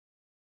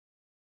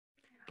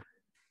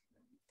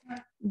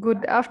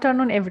Good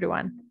afternoon,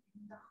 everyone.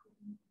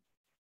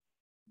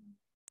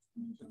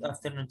 Good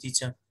afternoon,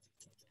 teacher.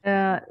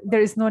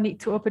 There is no need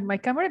to open my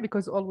camera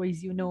because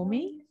always you know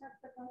me.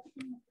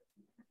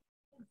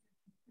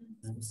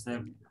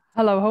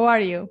 Hello, how are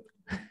you?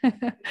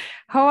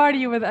 How are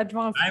you with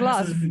advanced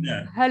class?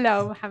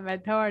 Hello,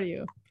 Mohammed, how are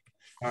you?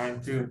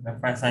 Fine too.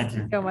 I'm fine, thank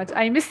you. So much.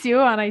 I missed you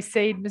and I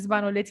said, Ms.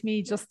 Bano, let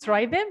me just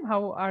try them.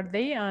 How are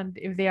they? And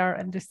if they are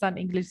understand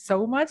English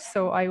so much,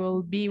 so I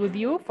will be with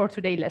you for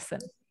today's lesson.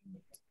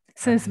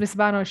 Since Ms.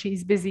 Bano, she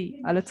is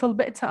busy a little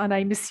bit and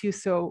I miss you,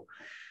 so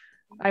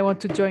I want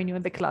to join you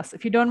in the class,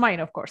 if you don't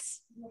mind, of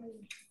course.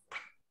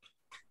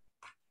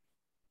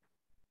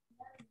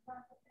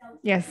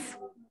 Yes.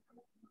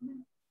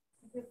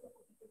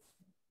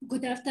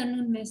 Good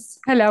afternoon, Miss.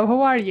 Hello,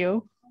 how are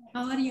you?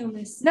 How are you,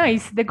 Miss?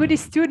 Nice. The good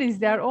students,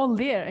 they are all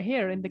there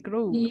here in the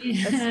group.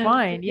 Yeah. That's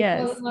fine.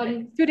 Yes.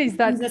 The Students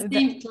that the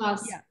same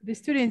class. Yeah, the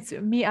students,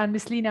 me and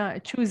Miss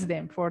Lina choose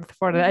them for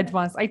the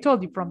advance. I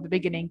told you from the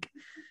beginning.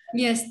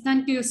 Yes,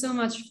 thank you so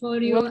much for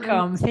you.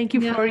 Welcome. Thank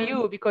you for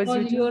you because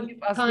all you your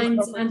give us time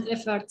this and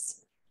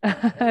efforts.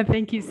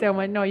 Thank you so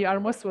much. No, you are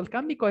most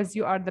welcome because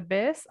you are the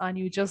best and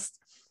you just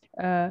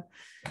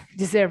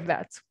deserve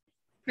that.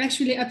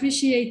 Actually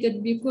appreciate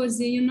it because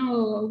you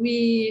know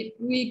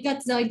we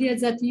got the idea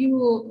that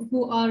you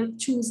who are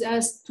choose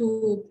us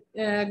to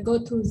go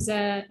to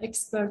the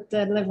expert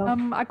level.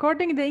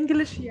 According to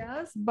English,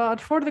 yes, but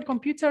for the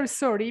computer,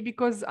 sorry,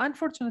 because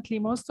unfortunately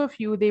most of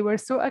you they were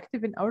so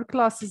active in our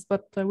classes,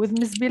 but with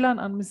Ms. Bilan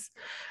and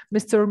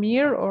Mr.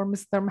 Mir or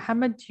Mr.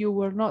 Mohammed, you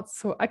were not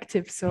so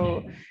active.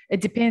 So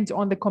it depends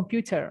on the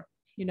computer,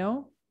 you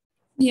know?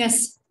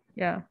 Yes.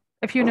 Yeah.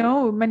 If you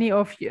know, many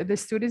of the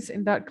students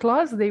in that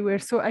class, they were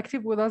so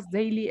active with us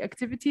daily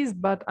activities,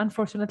 but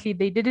unfortunately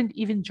they didn't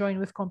even join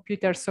with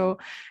computer. So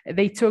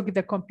they took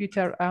the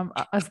computer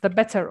as the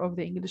better of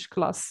the English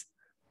class.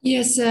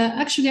 Yes,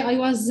 actually I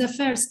was the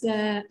first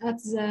at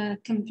the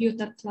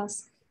computer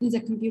class, in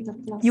the computer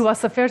class. You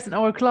was the first in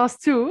our class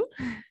too?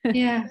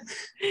 Yeah,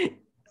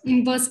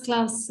 in both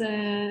classes,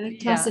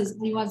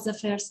 I was the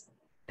first.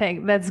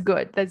 That's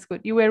good, that's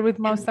good. You were with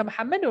Mr.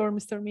 Mohammed or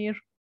Mr. Mir?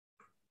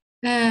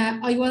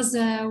 I was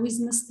with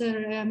Mr.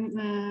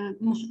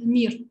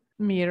 Mir.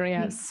 Mir,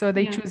 yes. So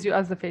they choose you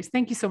as the face.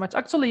 Thank you so much.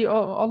 Actually,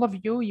 all of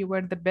you, you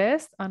were the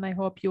best, and I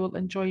hope you will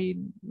enjoy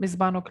Ms.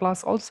 Bano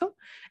class also.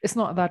 It's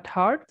not that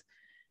hard.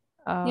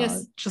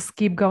 Yes. Just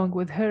keep going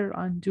with her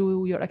and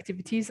do your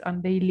activities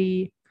and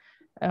daily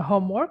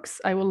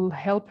homeworks. I will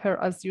help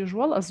her as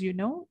usual, as you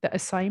know, the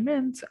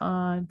assignment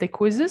and the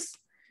quizzes.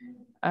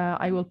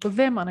 I will put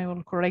them and I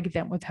will correct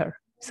them with her.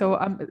 So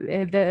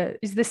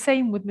it's the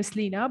same with Miss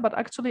Lina, but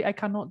actually I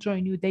cannot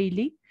join you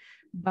daily,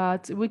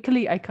 but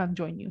weekly I can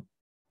join you.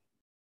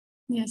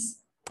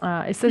 Yes.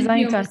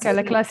 استاذاني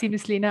كان كلاسي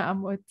Miss Lina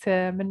أموت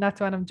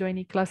منات وأنا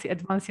مجويني كلاسي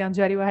أدفانس يعني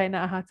جاري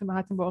وهينا أهاتم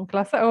بقوم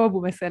كلاسة أو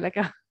أبو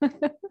مسألك.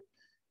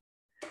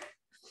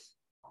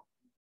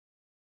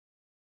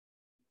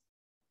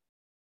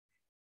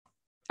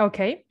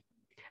 Okay.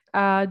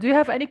 Do you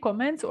have any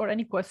comments or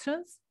any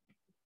questions?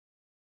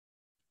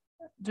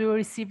 Do you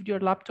receive your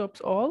laptops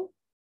all?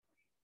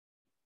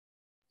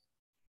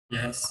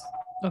 Yes.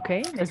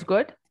 Okay, that's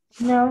good.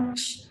 No.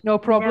 No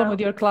problem with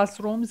your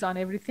classrooms and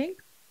everything?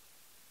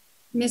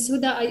 Ms.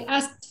 Huda, I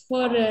asked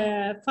for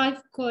a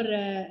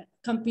 5-core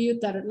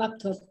computer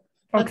laptop,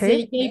 but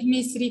they gave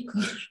me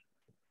 3-core.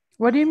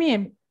 What do you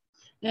mean?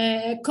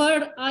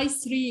 Core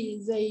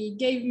i3, they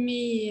gave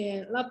me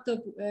a laptop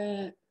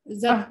that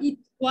is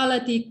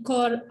quality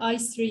Core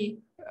i3.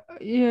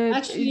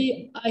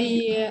 Actually,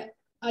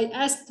 I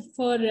asked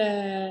for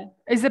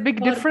is a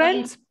big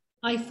difference?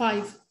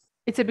 i5.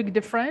 It's a big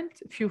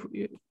difference if you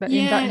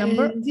in that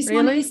number. This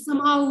really? One is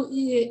somehow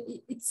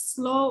it's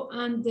slow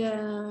and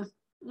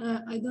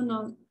I don't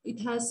know.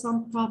 It has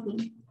some problem.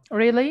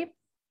 Really?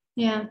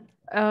 Yeah.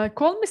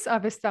 Call Miss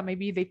Avesta.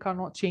 Maybe they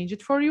cannot change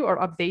it for you or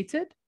update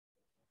it.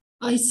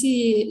 I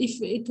see.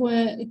 If it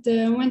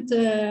went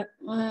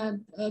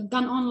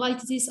gone on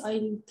like this,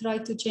 I'll try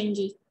to change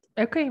it.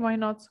 Okay, why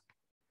not?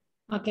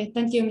 Okay,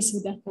 thank you, Miss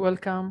Huda.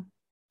 Welcome.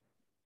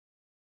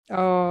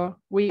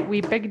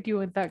 We begged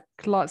you in that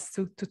class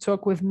to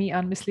talk with me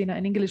and Miss Lina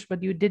in English,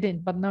 but you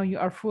didn't. But now you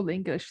are full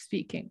English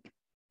speaking.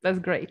 That's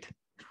great.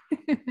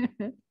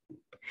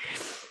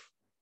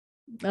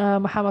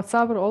 Muhammad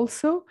Sabr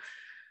also.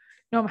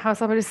 No, Muhammad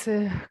Sabr is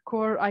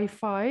Core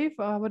i5.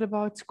 What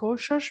about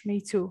Korshash?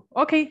 Me too.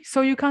 Okay,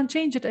 so you can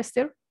change it,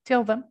 Esther.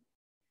 Tell them.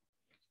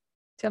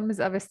 Tell Ms.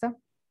 Avesta.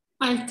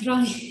 I'll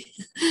try.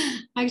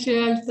 Actually,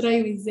 I'll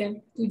try with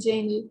them to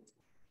change it.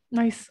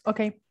 Nice.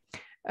 Okay.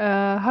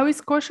 How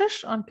is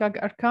Korshash and Kag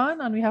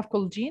Arkan? And we have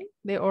Koljin.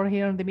 They are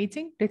here in the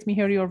meeting. Let me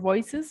hear your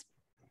voices.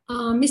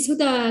 Miss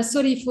Huda,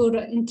 sorry for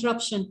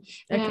interruption.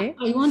 Okay.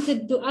 I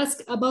wanted to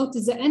ask about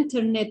the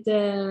internet.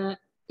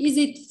 Is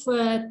it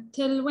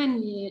till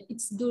when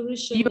its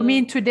duration? You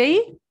mean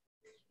today?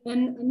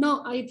 And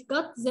no, I've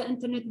got the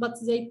internet, but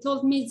they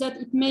told me that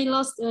it may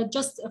last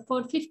just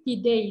for 50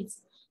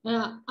 days.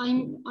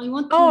 I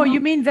want to know. You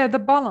mean the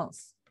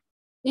balance?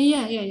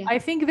 Yeah. I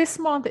think this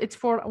month it's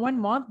for 1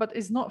 month, but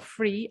it's not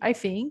free. I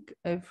think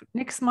if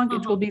next month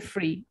it will be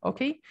free.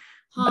 Okay.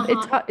 But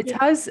it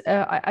has,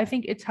 I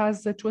think it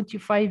has the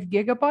 25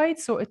 gigabytes,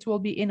 so it will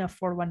be enough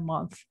for 1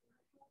 month.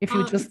 If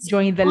you just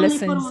join the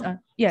lessons,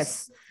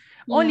 yes.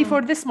 Only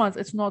for this month,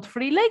 it's not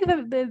free, like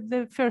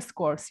the first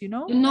course, you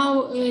know.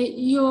 Now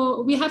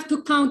we have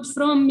to count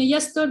from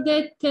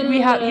yesterday till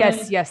we have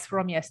yes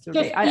from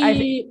yesterday.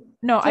 50,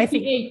 no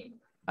 58.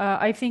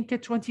 I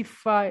think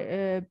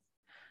 25.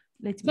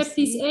 Let me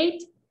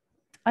 58.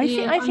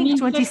 see. I think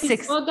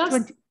 26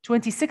 August.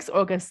 26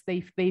 August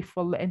they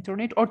full the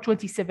internet, or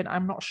 27.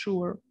 I'm not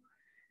sure.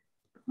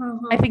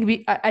 I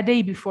think a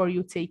day before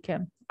you take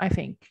him. I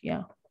think,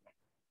 yeah.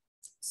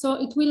 So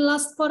it will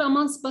last for a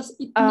month, but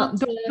it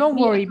don't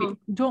worry.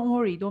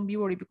 Don't be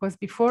worried, because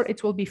before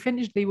it will be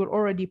finished, they will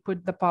already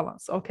put the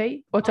balance.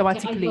 Okay,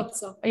 automatically. Okay, I hope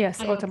so.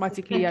 Yes,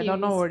 automatically. So. Yeah,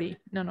 don't worry.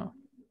 No.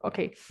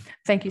 Okay,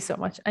 thank you so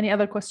much. Any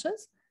other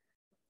questions?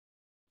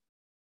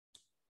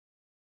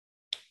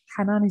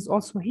 Hanan is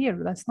also here.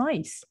 That's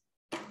nice.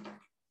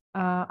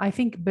 I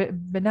think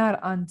Benar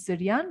and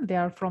Zirian, they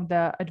are from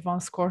the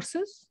advanced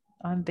courses,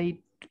 and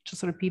they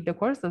just repeat the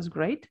course. That's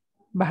great.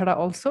 Bahra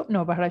also.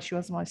 No, Bahra, she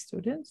was my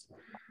student.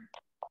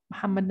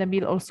 Muhammad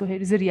Nabil also here.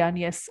 Zirian,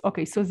 yes.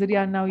 Okay, so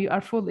Zirian, now you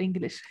are full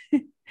English.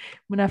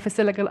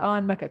 منافسة لك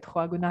الآن ما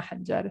كتخوا قلنا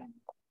حنجارة.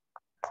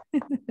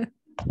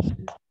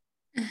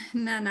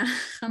 No.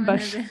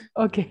 Bash.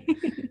 Okay.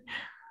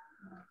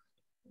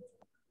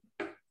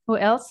 Who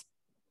else?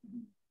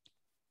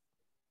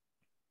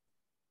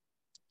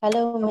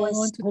 Hello,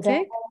 Miss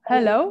Huda.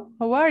 Hello,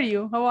 how are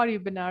you? How are you,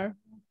 Benar?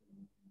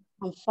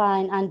 I'm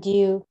fine, and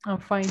you? I'm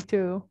fine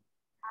too.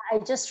 I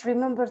just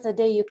remember the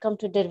day you come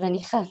to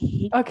Dervani Khan.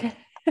 Okay.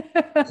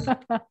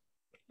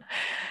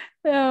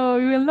 No,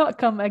 we will not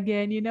come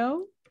again, you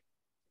know?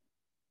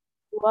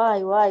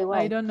 Why?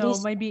 I don't know.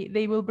 Please. Maybe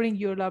they will bring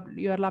your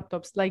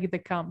laptops like the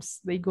camps.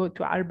 They go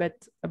to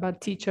Arbet,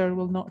 but teacher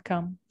will not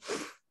come.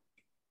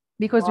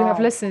 Because we have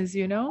lessons,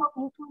 you know?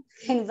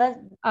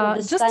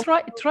 Just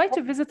try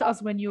to visit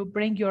us when you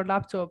bring your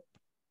laptop.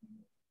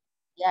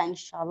 Yeah,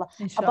 inshallah.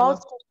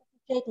 About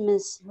certificate,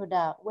 Miss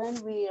Huda,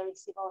 when we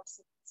receive our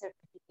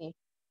certificate,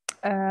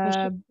 we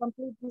should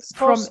complete this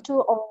course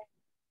too, or?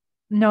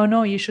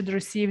 No, you should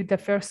receive the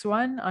first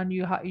one, and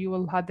you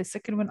will have the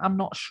second one. I'm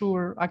not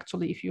sure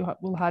actually if you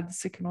will have the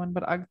second one,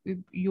 but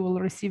you will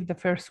receive the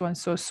first one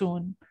so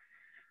soon.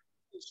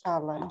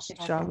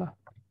 Inshallah.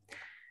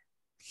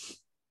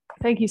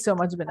 Thank you so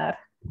much, Benar.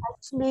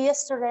 Actually,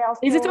 yesterday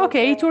is it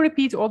okay to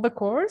repeat all the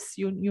course?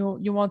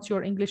 You want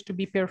your English to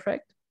be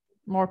perfect,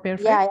 more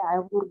perfect? Yeah, I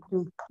will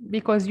do.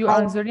 Because you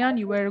and Zurian,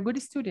 you were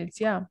good students,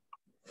 yeah.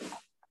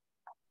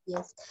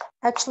 Yes,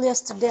 actually,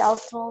 yesterday I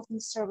told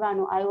Mr.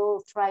 Banu I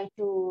will try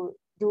to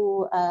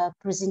do a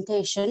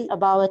presentation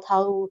about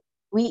how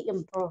we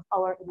improve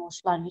our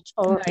English language.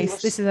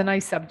 Nice. This is a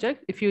nice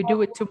subject. If you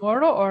do it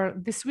tomorrow or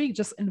this week,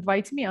 just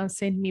invite me and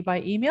send me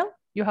by email.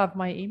 You have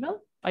my email.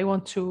 I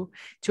want to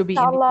be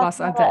in the class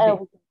on that day.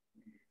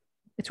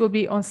 It will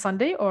be on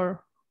Sunday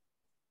or?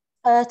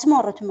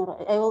 Tomorrow.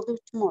 I will do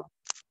tomorrow.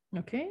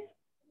 Okay.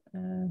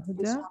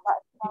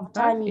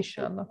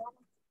 Inshallah.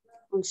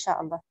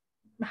 Inshallah.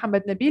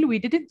 Muhammad Nabil, we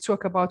didn't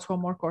talk about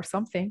homework or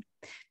something.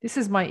 This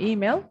is my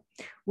email.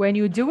 When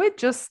you do it,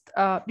 just,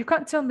 you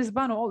can't tell Ms.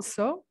 Bano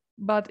also,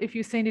 but if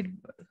you send it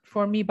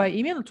for me by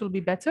email, it will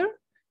be better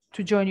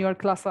to join your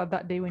class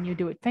that day when you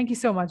do it. Thank you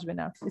so much,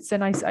 Benar. It's a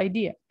nice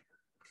idea.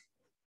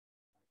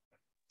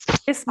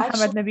 Yes,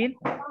 Muhammad Nabil.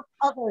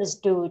 Others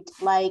do it.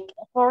 Like,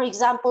 for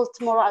example,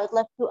 tomorrow I would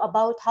love to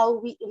about how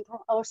we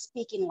improve our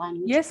speaking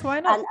language. Yes, why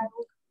not? And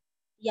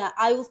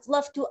I would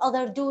love to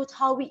do it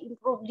how we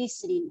improve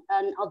listening,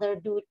 and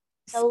do it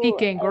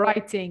speaking,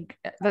 writing.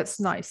 That's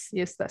nice.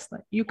 Yes, that's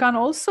nice. You can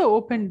also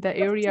open the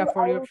area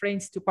for your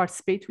friends to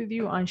participate with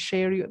you and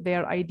share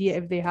their idea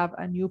if they have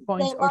a new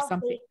point or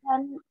something.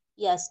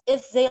 Yes,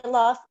 if they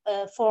love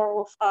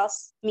for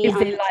us, me. If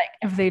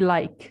they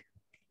like.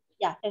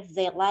 Yeah, if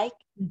they like.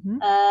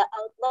 I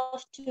would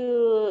love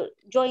to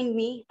join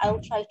me. I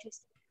will try to.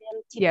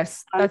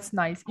 Yes, that's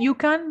nice. You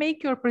can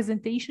make your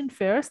presentation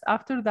first.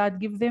 After that,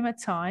 give them a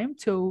time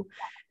to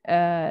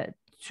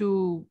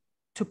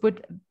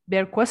put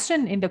their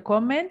question in the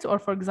comment, or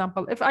for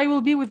example, if I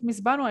will be with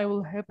Ms. Bano, I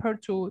will help her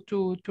to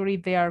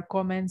read their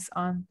comments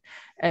on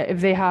if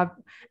they have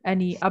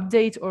any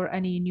update or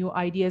any new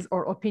ideas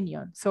or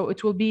opinion. So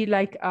it will be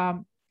like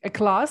a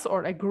class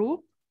or a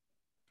group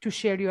to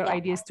share your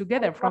ideas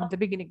together from the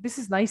beginning. This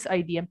is a nice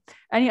idea.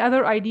 Any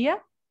other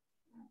idea?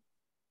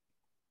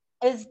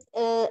 If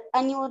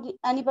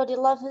anybody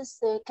loves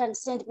can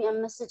send me a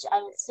message.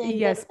 I will send.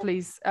 Yes,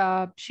 please.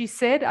 She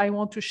said, I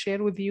want to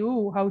share with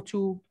you how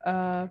to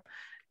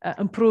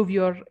improve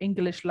your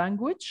English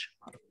language.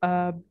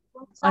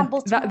 and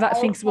example, that tomorrow I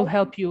will things will try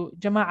help you.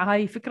 جماعة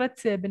هاي فكرة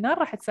بنار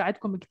راح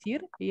تساعدكم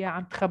كتير. هي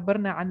عم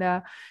تخبرنا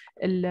على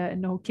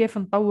إنه كيف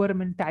نطور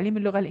من تعليم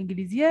اللغة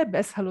الإنجليزية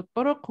بأسهل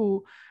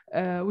الطرق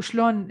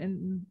وشلون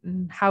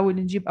نحاول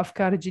نجيب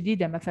أفكار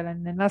جديدة. مثلا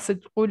الناس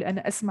تقول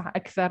أنا أسمع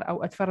أكثر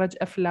أو أتفرج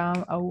أفلام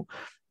أو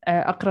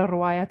أقرأ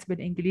روايات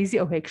بالإنجليزي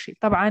أو هيك شيء.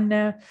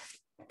 طبعا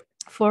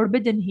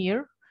forbidden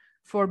here,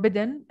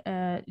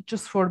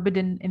 just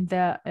forbidden in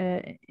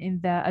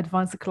the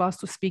advanced class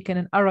to speak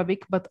in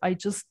Arabic, but I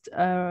just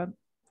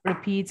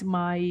repeat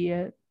my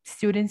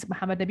students.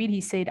 Muhammad Nabil,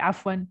 he said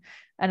عفوا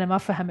أنا ما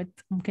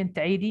فهمت, ممكن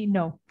تعيدي?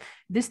 No,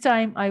 this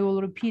time I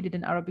will repeat it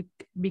in Arabic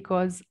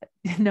because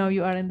now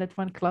you are in that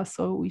one class,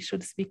 so we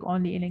should speak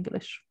only in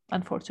English,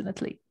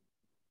 unfortunately.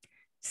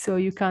 So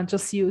you can't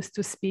just use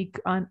to speak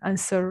and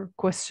answer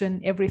question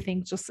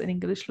everything just in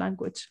English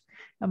language.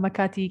 أما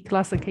كاتي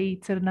كلاسك هي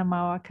ترنا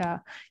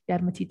معك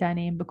يارمتي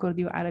تانيين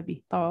بكردي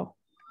وعربي طو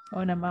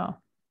أنا ما.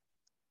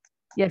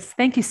 Yes,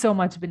 thank you so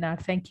much, Binar.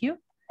 Thank you.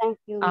 Thank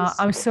you,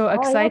 I'm so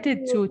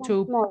excited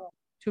tomorrow.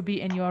 to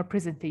be in your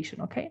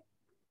presentation. Okay.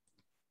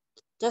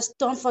 Just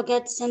don't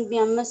forget to send me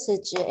a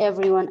message,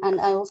 everyone,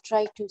 and I will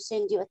try to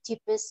send you a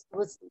tips.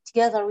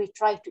 Together we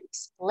try to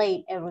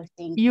explain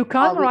everything. You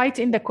can write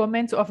in the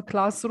comments of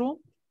classroom.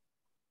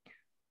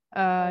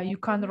 You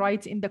can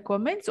write in the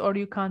comments, or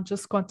you can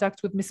just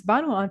contact with Miss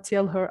Banu and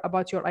tell her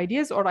about your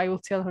ideas, or I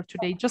will tell her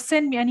today. Just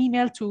send me an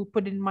email to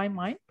put in my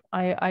mind.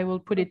 I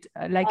will put it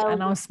like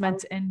announcement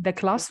in the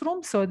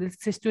classroom, so the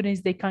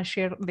students, they can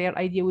share their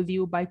idea with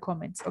you by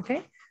comments.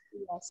 Okay.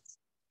 Yes.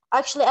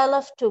 Actually, I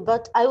love to,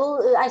 but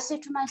I say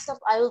to myself,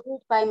 I will do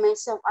it by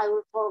myself. I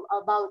will talk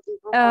about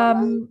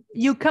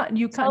you can't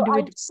do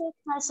it. I say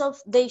to myself,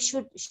 they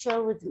should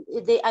share with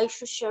I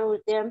should share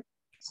with them.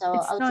 So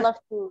I would love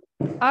to.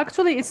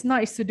 Actually, it's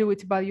nice to do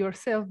it by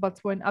yourself, but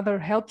when other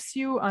helps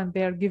you and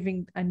they're giving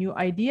a new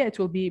idea, it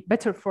will be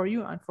better for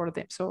you and for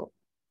them. So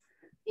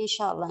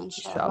Inshallah.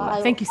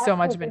 Thank you so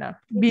much, Bina.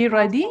 Be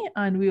ready,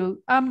 and we'll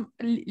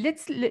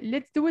let's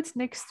do it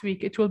next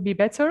week. It will be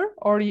better,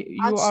 or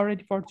you are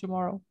ready for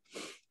tomorrow?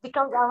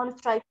 Because I want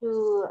to try to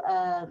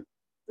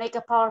make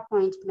a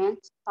PowerPoint.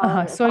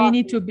 So you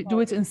need to do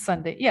it on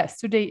Sunday. Yes,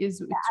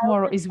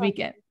 tomorrow is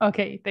weekend.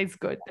 Okay, that's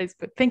good. That's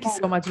good. Thank you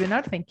so much,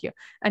 Binar. Thank you.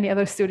 Any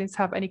other students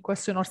have any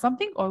question or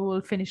something, or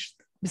we'll finish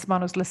Ms.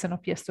 Manu's lesson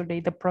of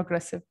yesterday, the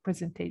progressive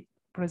present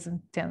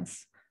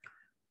tense.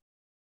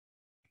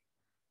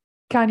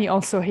 Kani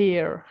also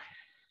here.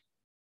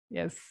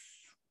 Yes,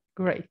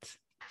 great.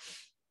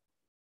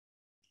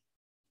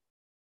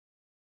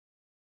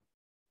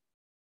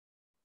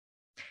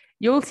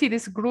 You'll see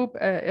this group,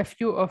 a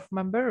few of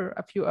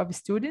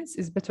students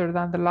is better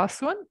than the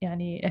last one.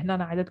 يعني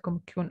هنا عددكم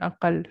يكون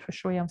أقل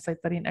فشوية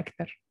مسيطرين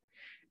أكثر.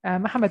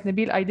 محمد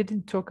Nabil, I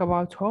didn't talk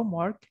about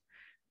homework.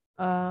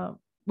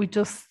 We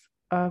just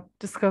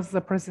discussed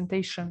the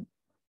presentation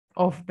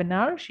of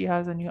Benar. She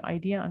has a new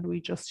idea and we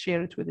just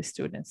share it with the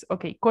students.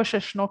 Okay,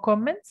 Koshash, no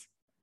comments?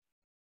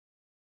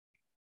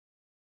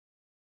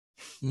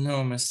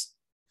 No, miss.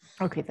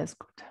 Okay, that's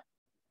good.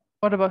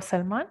 What about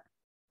Salman?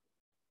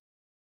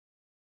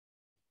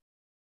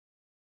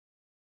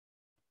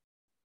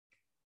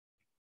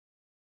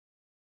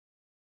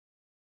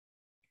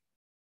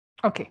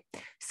 Okay,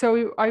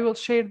 so I will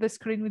share the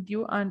screen with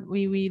you, and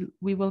we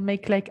will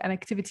make like an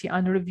activity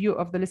and review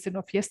of the lesson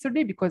of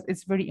yesterday because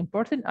it's very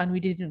important and we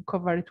didn't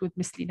cover it with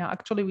Miss Lina.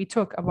 Actually, we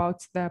talk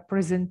about the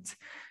present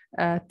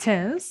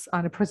tense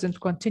and the present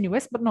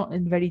continuous, but not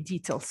in very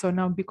detail. So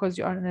now, because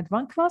you are in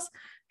advanced class,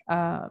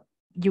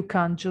 you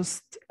can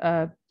just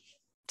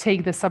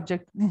take the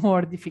subject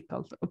more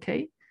difficult.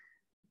 Okay.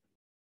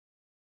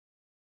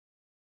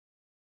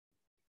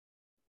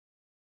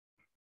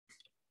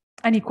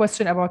 Any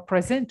question about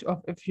present,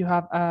 or if you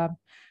have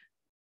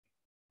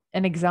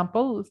an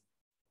example,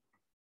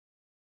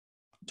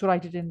 to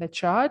write it in the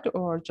chat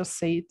or just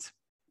say it.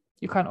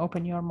 You can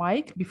open your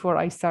mic before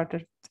I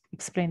started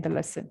explain the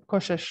lesson.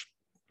 Koshash,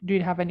 do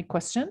you have any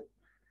question?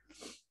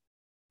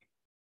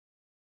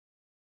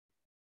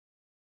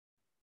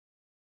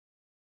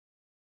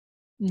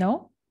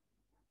 No?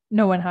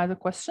 No one has a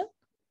question?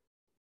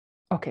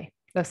 Okay,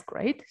 that's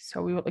great.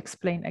 So we will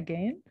explain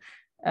again.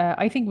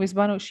 I think Ms.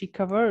 Banu, she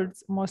covered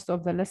most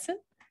of the lesson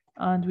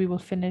and we will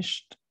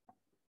finish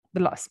the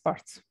last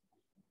part.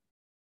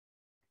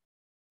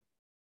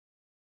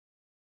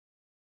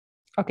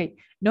 Okay,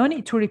 no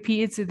need to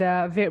repeat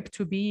the verb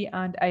to be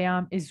and I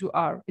am, is, you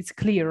are. It's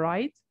clear,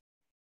 right?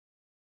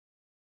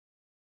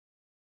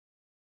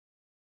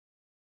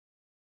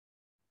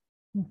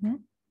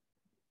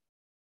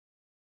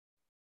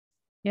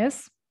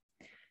 Yes?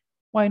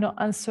 Why not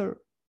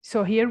answer?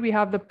 So here we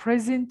have the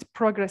present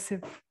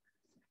progressive.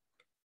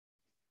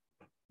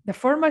 The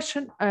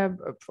formation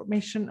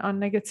and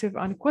negative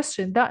and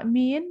question, that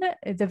mean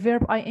the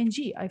verb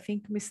ing. I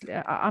think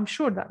I'm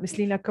sure that Miss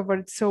Lina covered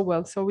it so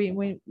well. So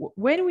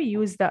when we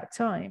use that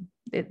time,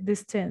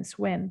 this tense,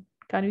 when,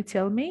 can you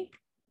tell me?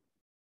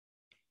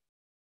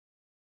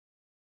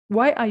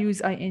 Why I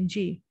use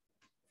ing?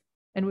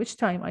 And which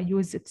time I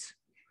use it?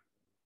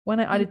 when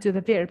I add it to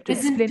the verb to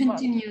Present explain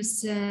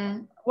continuous.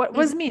 what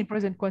does mean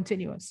present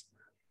continuous?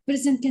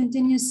 Present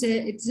continuous,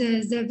 it's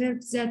the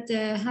verbs that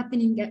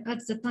happening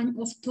at the time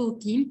of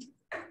talking.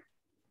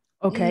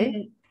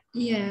 Okay.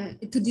 Yeah,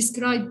 to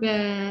describe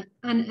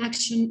an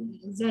action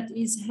that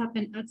is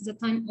happen at the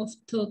time of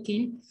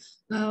talking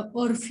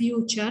or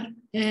future,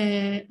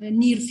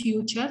 near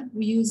future.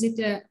 We use it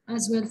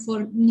as well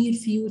for near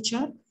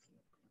future.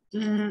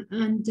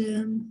 And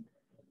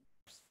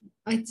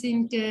I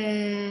think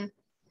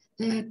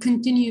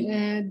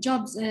continue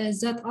jobs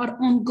that are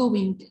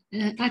ongoing,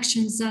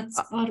 actions that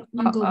are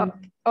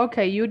ongoing.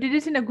 Okay, you did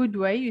it in a good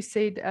way. You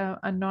said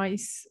a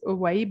nice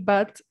way,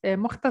 but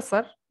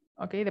مختصر,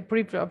 okay, the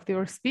preview of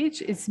your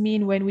speech is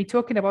mean when we're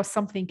talking about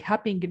something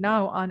happening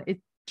now and it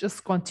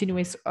just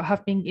continues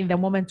happening in the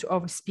moment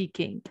of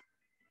speaking.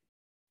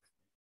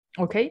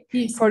 Okay,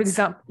 Yes, for yes.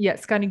 example,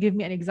 yes, can you give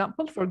me an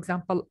example? For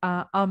example,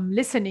 I'm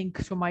listening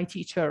to my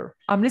teacher.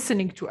 I'm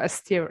listening to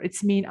Esther.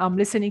 It's mean I'm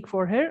listening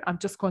for her. I'm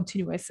just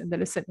continuous in the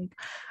listening.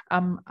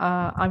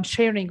 I'm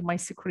sharing my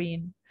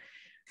screen.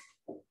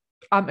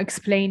 I'm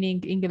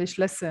explaining English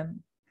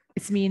lesson.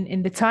 It's mean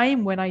in the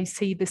time when I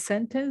say the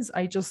sentence,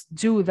 I just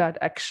do that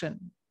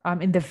action. I'm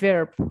in the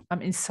verb.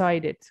 I'm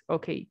inside it.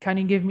 Okay, can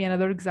you give me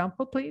another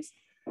example, please?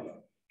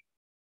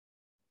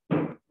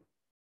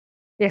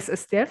 Yes,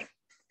 Esther.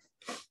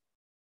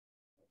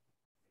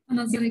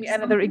 Give me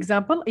another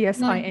example. Yes,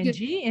 Like, ing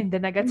in the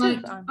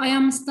negative. Like I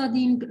am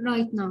studying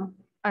right now.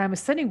 I am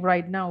studying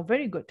right now.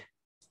 Very good.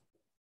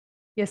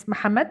 Yes,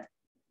 Mohammed.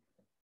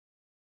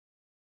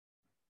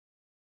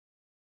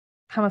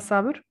 Mohammed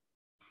Sabir.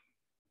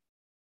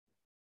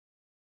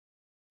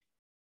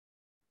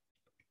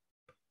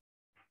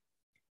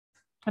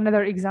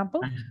 Another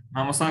example.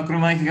 Oh,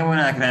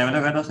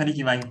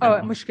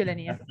 مشكلة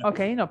نية.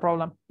 Okay, no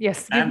problem.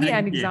 Yes, give me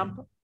an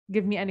example.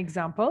 Give me an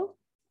example.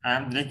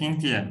 I'm drinking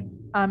tea.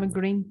 I'm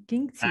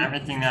drinking tea. I'm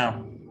eating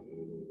now.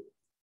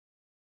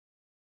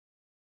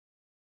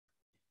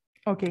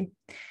 Okay.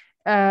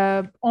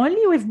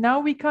 Only with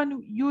now we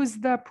can use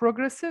the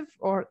progressive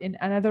or in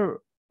another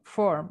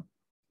form.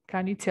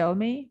 Can you tell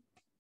me?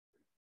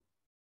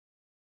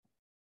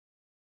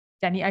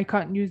 Yani I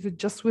can't use it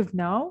just with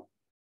now.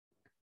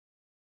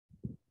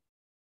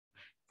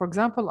 For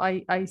example,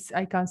 I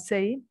can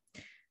say,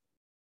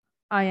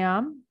 I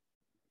am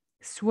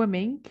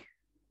swimming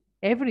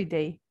every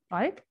day,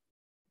 right?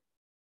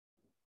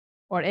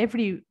 Or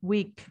every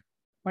week,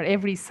 or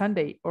every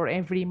Sunday, or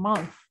every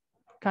month.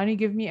 Can you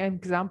give me an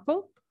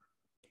example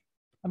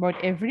about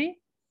every?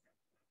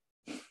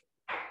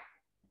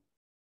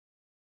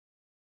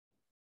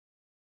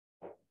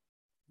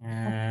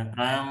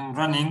 I'm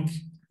running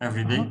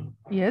every day.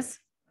 Yes.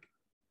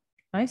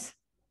 Nice.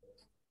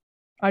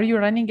 Are you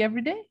running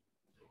every day?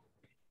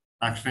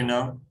 Actually,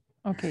 no.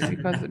 Okay,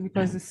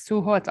 because it's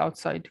too hot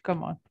outside.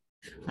 Come on.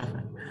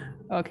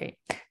 Okay.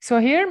 So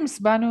here, Ms.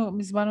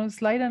 Banu's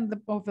slide on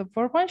of the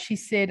PowerPoint, she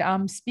said,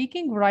 "I'm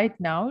speaking right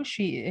now."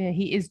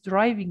 He is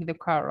driving the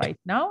car right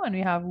now, and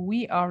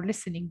we are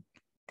listening.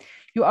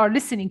 You are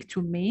listening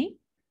to me.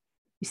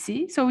 You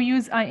see, so we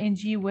use ing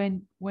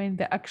when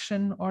the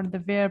action or the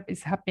verb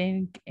is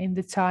happening in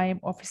the time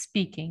of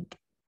speaking.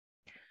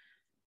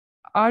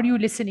 Are you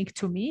listening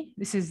to me?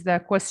 This is the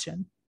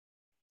question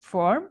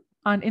form.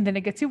 And in the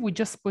negative, we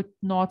just put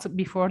not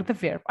before the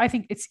verb. I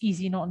think it's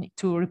easy not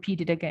to repeat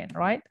it again,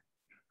 right?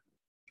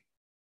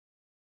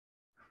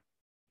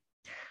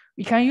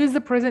 We can use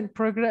the present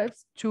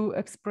progress to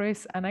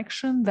express an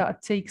action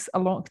that takes a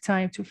long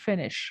time to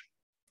finish.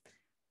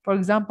 For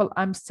example,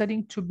 I'm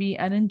studying to be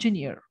an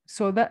engineer.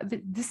 So that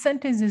this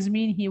sentence is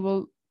mean he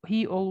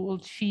or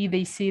she,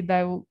 they say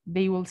that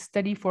they will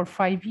study for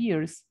 5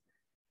 years,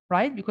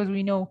 right? Because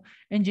we know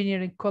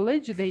engineering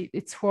college,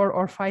 it's 4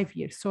 or 5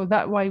 years. So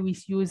that's why we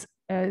use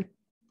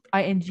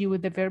ing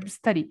with the verb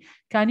study.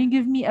 Can you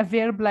give me a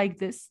verb like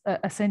this,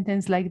 a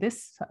sentence like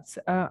this,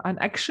 an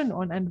action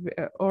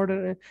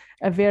or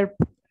a verb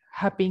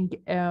happening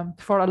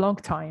for a long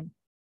time?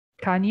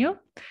 Can you?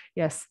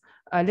 Yes.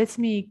 Let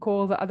me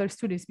call the other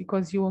students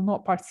because you will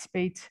not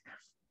participate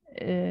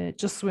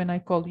just when I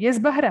call. Yes,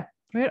 Bahra.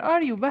 Where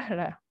are you,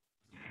 Bahra?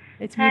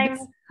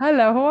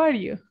 Hello, how are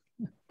you?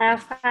 I'm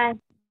fine.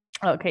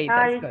 Okay,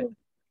 that's good.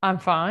 I'm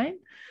fine.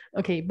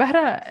 Okay,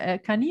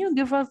 Bahra, can you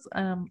give us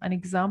an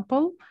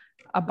example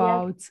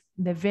about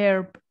the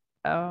verb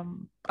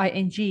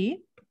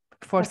ing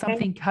for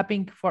something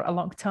happening for a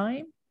long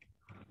time?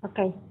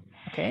 Okay.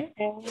 Okay.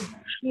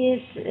 She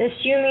is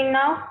assuming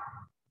now.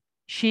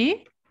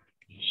 She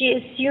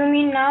is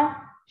swimming now.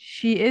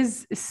 She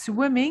is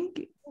swimming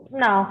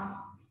now.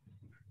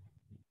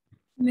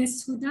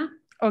 Miss Huda?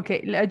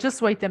 Okay,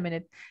 just wait a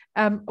minute.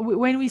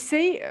 When we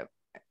say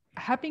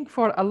happening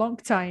for a long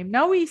time,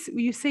 now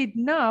you said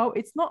now,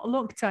 it's not a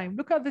long time.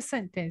 Look at the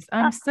sentence.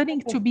 I'm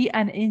studying to be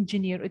an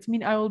engineer. It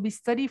means I will be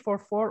studying for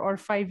 4 or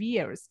 5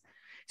 years.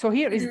 So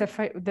here is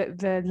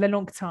the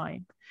long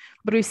time.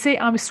 But we say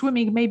I'm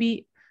swimming,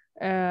 maybe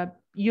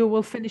you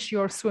will finish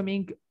your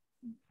swimming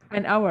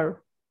an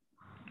hour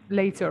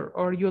later,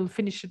 or you'll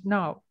finish it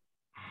now.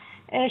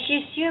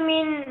 She's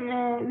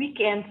swimming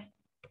weekend.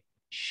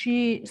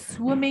 She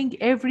swimming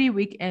every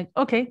weekend.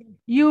 Okay,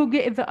 you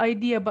get the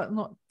idea, but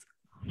not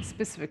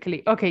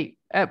specifically. Okay,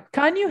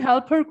 can you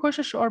help her,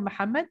 Koshish or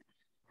Muhammad?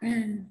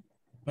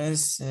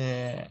 Miss,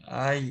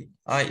 I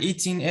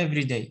eating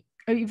every day.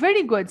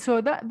 Very good. So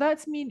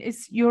that means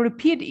it's you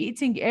repeat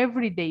eating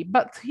every day.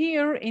 But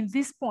here in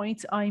this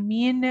point, I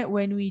mean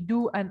when we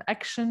do an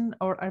action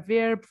or a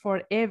verb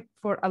for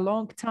a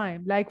long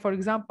time. Like for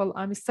example,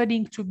 I'm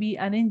studying to be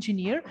an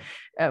engineer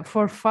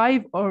for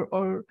 4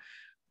 or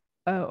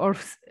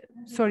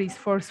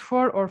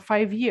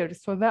 5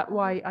 years. So that's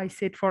why I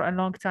said for a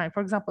long time.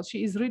 For example,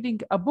 she is reading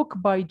a book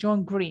by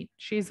John Green.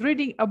 She is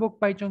reading a book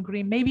by John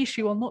Green. Maybe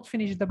she will not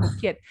finish the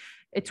book yet.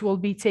 It will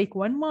be take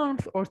 1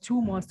 month or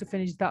 2 months to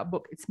finish that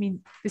book. It means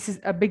this is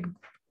a big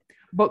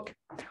book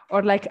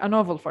or like a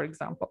novel, for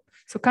example.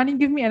 So can you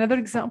give me another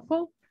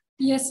example?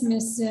 Yes,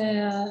 Miss.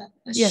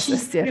 Yes,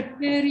 she's Esther.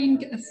 preparing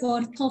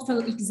for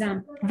TOEFL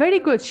exam. Very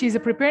good. She's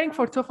preparing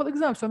for TOEFL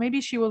exam. So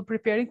maybe she will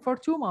preparing for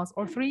 2 months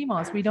or 3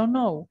 months. We don't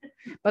know,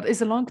 but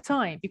it's a long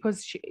time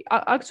because she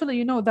actually,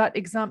 you know, that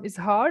exam is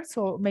hard.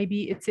 So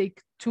maybe it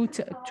take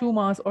 2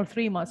 months or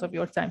 3 months of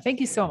your time. Thank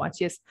you so much.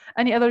 Yes.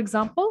 Any other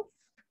example?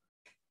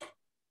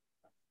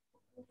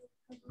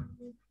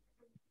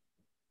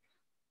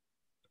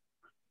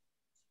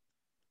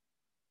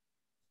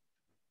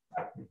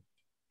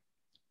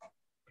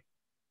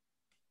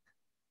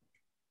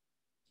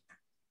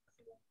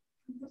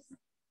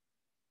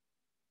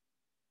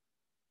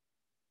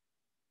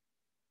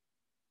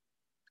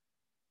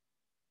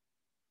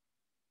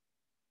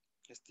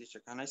 Yes,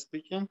 teacher, can I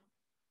speak in?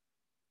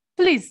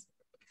 Please.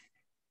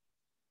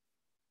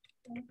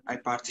 I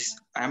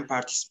am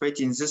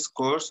participating in this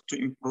course to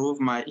improve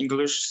my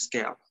English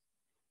skill.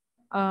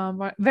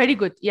 Very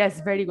good.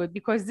 Yes, very good.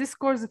 Because this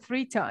course is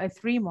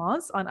 3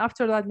 months, and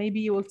after that, maybe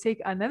you will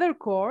take another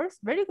course.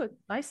 Very good.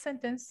 Nice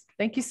sentence.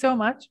 Thank you so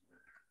much.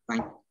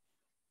 Thank you.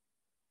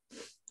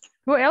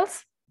 Who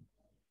else?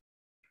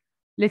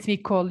 Let me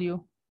call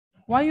you.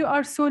 Why you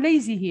are so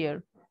lazy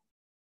here?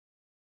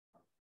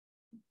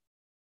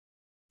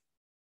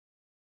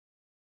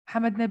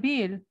 Hamad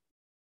Nabil.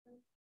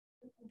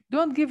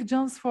 Don't give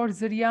chance for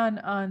Zirian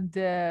and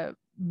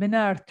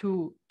Benar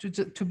to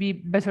be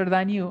better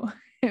than you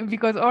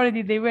because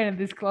already they were in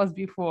this class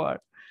before.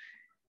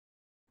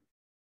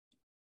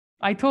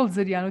 I told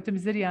Zirian, وتم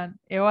Zirian,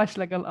 إيواش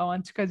لقى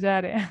الأوان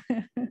شكجاري.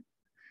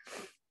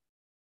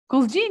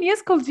 Kuljean,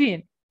 yes,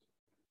 Kuljean.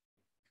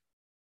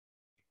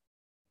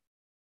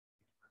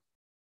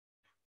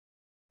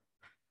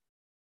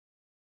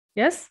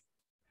 Yes?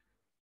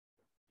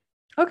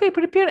 Okay,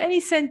 prepare any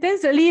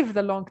sentence, leave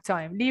the long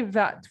time, leave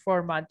that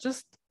format,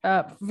 just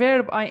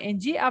verb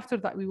ing. After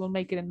that, we will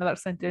make it another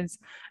sentence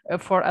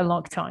for a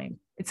long time.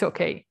 It's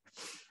okay.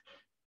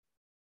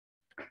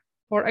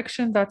 For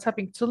action that's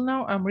happening till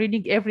now, I'm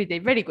reading every day.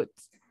 Very good.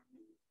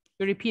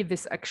 You repeat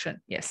this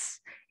action. Yes.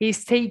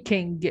 He's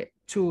talking,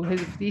 to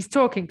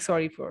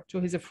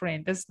his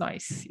friend. That's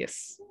nice.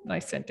 Yes.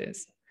 Nice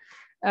sentence.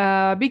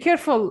 Be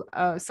careful.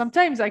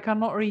 Sometimes I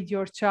cannot read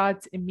your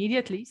chat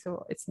immediately,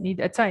 so it's need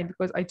a time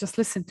because I just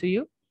listened to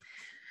you.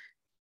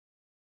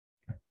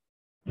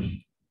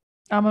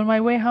 I'm on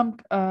my way home.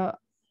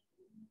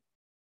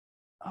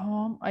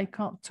 Home, I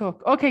can't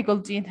talk. Okay,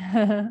 Goldine.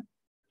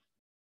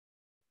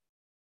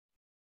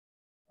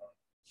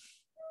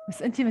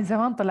 بس أنتِ من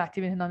زمان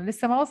طلعتي من هنا،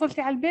 لسه ما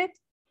وصلتي على البيت؟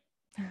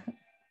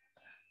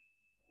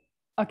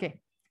 Okay.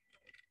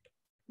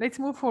 Let's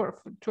move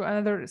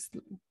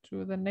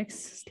to the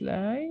next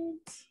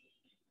slide.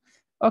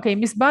 Okay,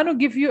 Miss Banu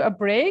give you a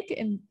break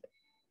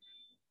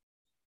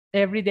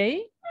every day.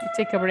 You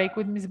take a break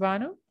with Miss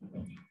Banu.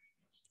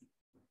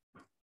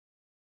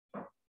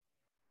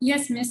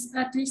 Yes, Miss,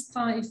 at least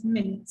 5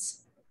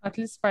 minutes. At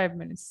least 5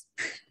 minutes.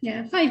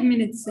 Yeah, 5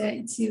 minutes,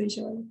 it's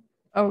usual.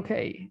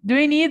 Okay. Do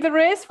we need the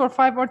rest for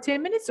 5 or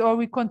 10 minutes or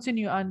we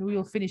continue and we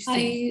will finish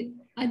soon?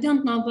 I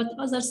don't know, but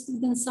other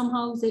students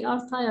somehow they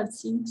are tired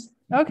seems.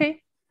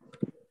 Okay.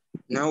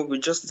 No, we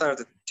just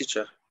started,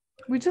 teacher.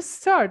 We just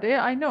start.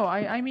 Yeah, I know.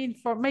 I mean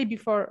for maybe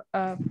for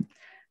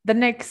the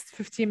next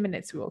 15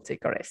 minutes we will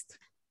take a rest.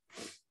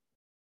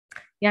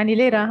 يعني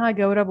ليه راها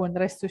جوربون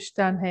رستو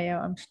شتان هي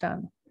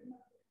وامشتان.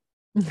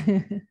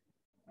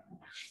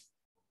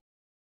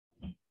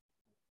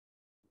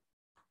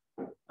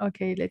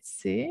 Okay, let's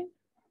see.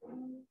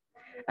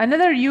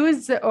 Another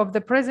use of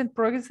the present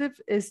progressive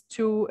is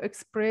to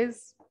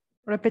express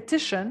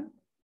repetition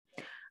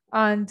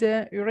and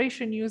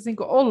duration using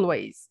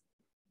always.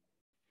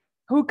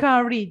 Who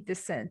can read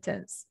this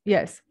sentence?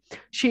 Yes,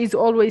 she is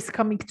always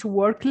coming to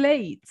work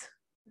late.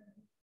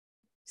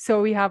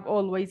 So we have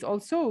always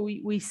also,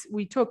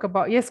 we talk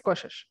about, yes,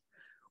 Koshish,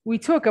 we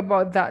talk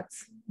about that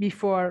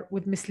before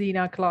with Miss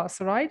Lina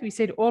class, right? We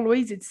said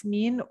always, it's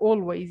mean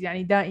always,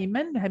 يعني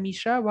دائما,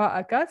 هميشة,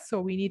 وأكاد,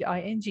 so we need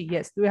ing.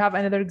 Yes, do we have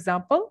another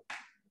example?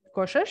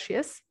 Koshish,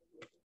 yes.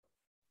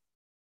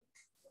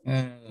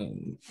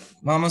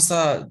 Mama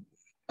said,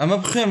 أما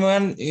بخير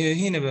وين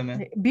هنا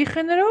بما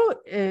بيخنرو,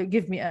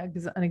 give me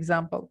an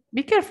example.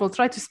 Be careful,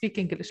 try to speak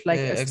English like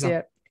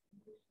Esther.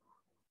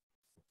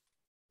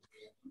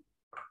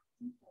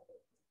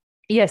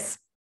 Yes.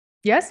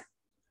 Yes.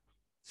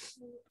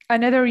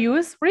 Another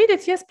use. Read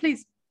it, yes,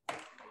 please.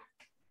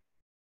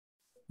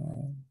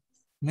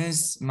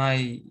 Miss,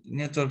 my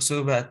network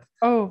so bad.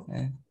 Oh.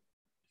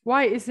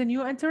 Why? Is the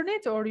new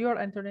internet or your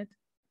internet?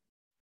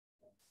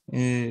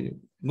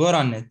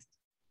 Goranet.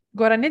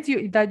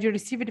 Goranet, that you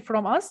received it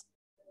from us?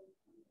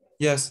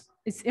 Yes.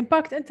 It's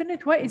impact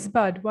internet. Why it's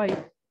bad? Why?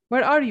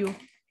 Where are you?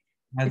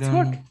 I don't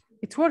know.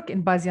 It's work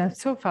in Bazian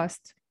so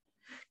fast.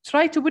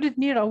 Try to put it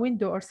near a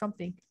window or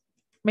something.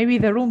 Maybe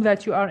the room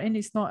that you are in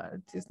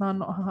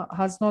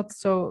has not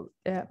so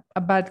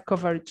a bad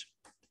coverage.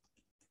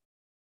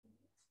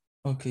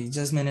 Okay,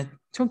 just a minute.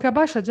 چونك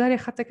باشا جاري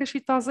خدتك شي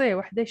طازة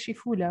وحدة شي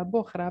فولة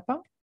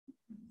بوخرابة.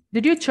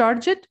 Did you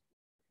charge it?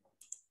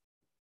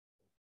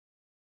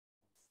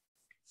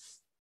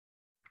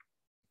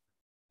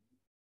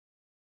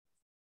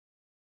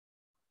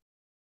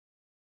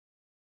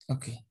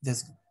 Okay,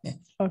 that's good. Yeah.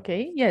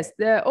 Okay, yes.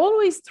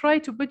 Always try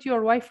to put your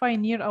Wi-Fi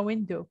near a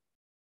window.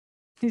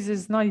 This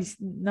is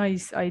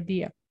nice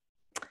idea.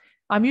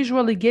 I'm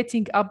usually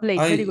getting up late.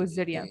 Very good,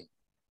 Zarian.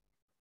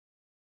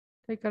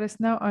 Take a rest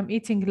now. I'm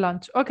eating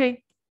lunch.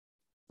 Okay.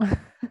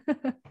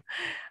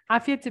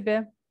 عافية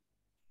تبه.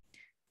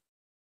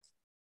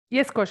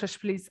 Yes, Koshash,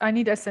 please. I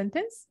need a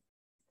sentence.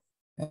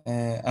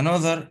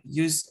 Another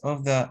use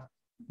of the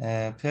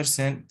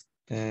present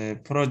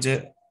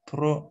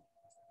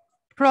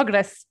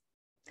progress.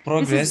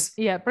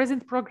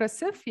 Present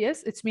progressive.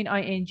 Yes, it's mean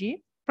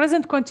ing.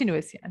 Present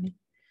continuous يعني.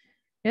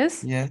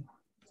 Yes. Yeah.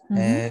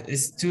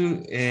 Is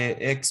to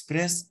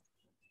express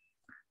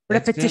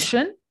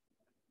repetition.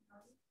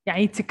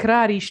 يعني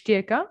تكرار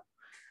يشتيكا.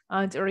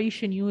 And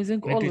oration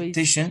using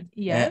repetition, always.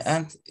 Yes.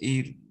 And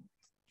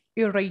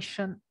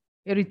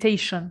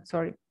irritation.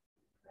 Sorry.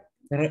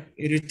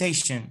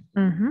 Irritation.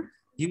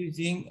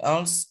 Using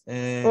else.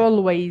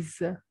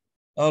 Always.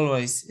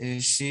 Always.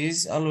 She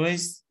is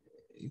always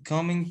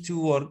coming to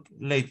work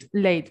late.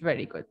 Late.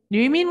 Very good. Do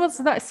you mean what's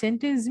that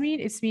sentence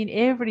mean? It's mean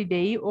every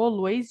day,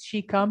 always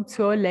she comes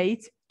so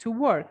late to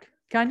work.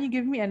 Can you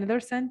give me another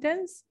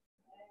sentence?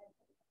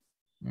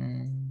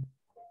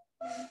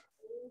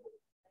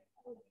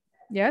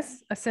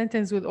 Yes, a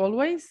sentence with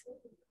always.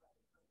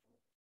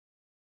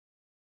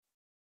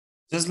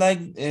 Just like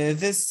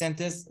this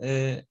sentence.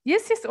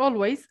 Yes,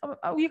 always.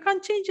 You can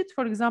change it.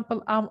 For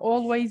example, I'm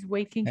always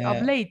waking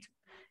up late.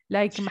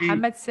 Like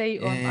Muhammad say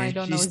on, I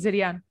don't know,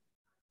 Zirian.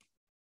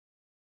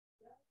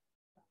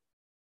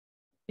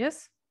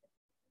 Yes?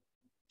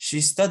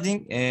 She's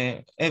studying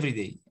every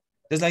day.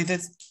 Just like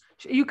this.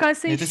 You can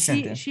say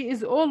she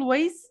is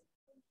always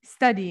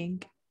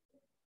studying.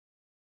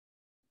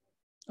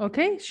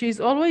 Okay, she's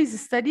always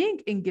studying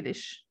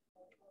English.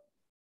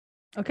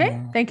 Okay,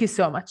 thank you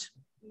so much.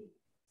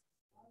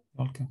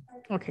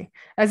 Okay.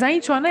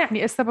 أزاين شو أنا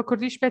يعني أستبى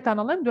كرديش بيت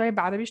أنا لم دوي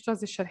بعربيش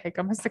توزي الشرحي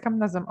كم هسه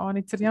كم نظم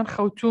أواني تريان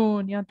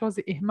خوتون يان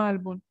توزي إهمال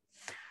بون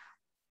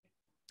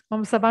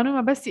هم سبانو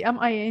ما بس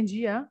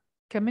MING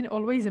كمن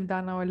always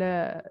مدانا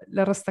ولا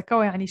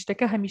لرستكوا يعني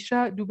اشتكى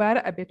هميشة دوباره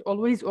أبيت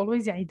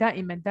always يعني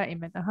دائما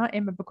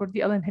إما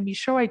بكردي ألين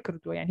هميشة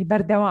ويكردو يعني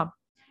بردوام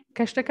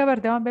كاشتكى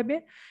بردوام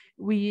ببي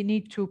we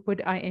need to put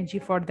ing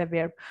for the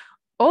verb.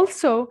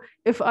 Also,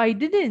 if I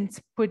didn't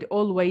put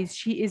always,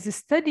 she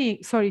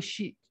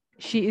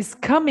is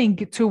coming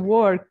to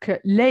work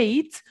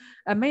late.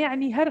 أما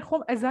يعني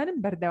هرخم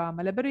أزانم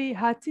بردوامة لبري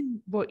هاتين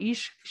بو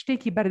إيش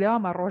اشتكي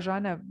بردوامة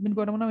روجانا من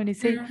بونمنا when you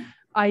say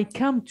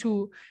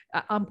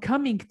I'm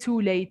coming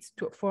too late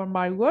for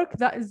my work.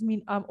 That is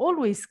mean I'm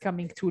always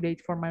coming too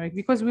late for my work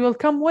because we will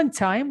come one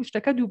time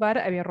واشتكى دوباره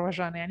أبي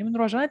روجانا يعني من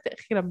روجانا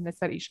تأخيرا من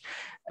السريش.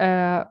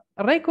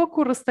 ريكو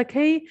كورستك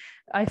هي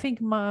I think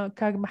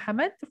كاغ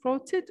محمد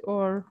wrote it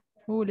or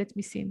who, let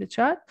me see in the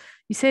chat.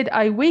 He said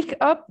I wake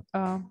up.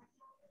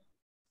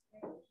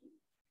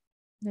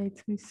 Let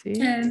me see.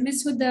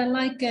 Miss Huda,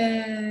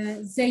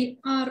 they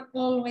are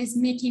always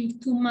making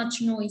too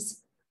much noise.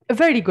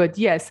 Very good,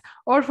 yes.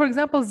 Or for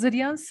example,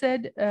 Zirian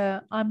said,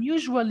 I'm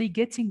usually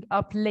getting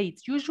up late.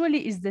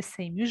 Usually is the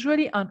same.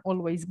 Usually and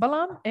always.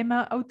 بلام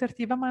إما أو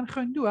ترتيبه ما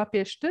نخندوها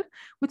بيشتر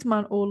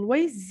وتمان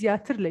always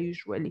زياتر ل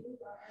usually.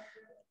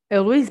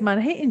 Always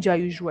ما هي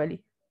إنجا usually.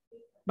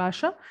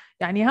 باشا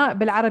يعني ها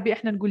بالعربي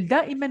إحنا نقول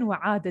دائما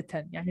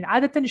وعادة يعني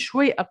عادة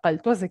شوي أقل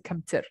توزي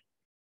كمتر.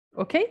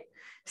 Okay?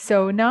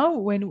 So now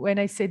when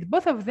I said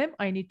both of them,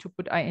 I need to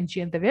put ing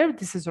in the verb.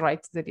 This is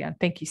right, Zirian.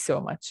 Thank you so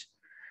much.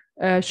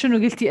 شنو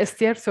قلتي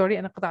أستير؟ سوري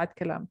أنا قطعت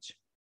كلامك.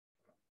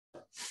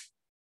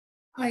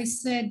 I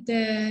said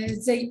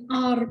they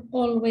are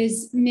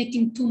always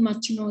making too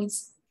much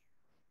noise.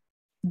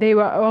 They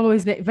were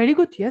always very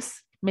good.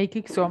 Yes,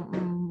 making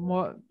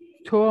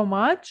too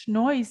much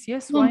noise.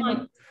 Yes,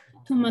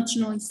 too much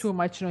noise. Too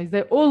much noise.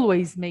 They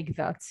always make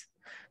that.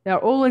 They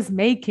are always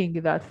making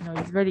that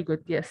noise. Very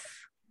good. Yes.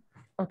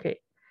 Okay.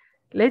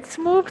 Let's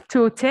move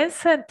to 10th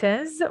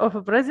sentence of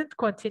a present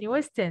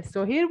continuous tense.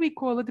 So here we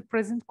call it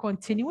present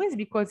continuous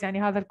because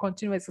يعني هذا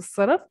continuous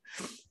الصرف.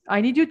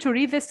 I need you to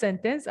read the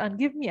sentence and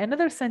give me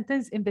another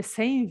sentence in the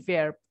same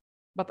verb,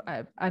 but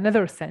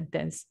another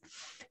sentence.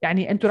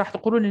 يعني أنتوا راح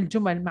تقولون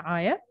الجمل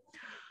معايا.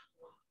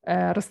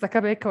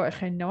 رستكبك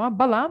وأخين نوا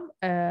بلام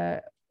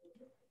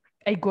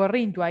أي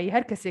قرين دواي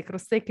هركسك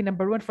رستيك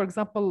number 1 for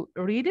example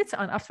read it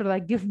and after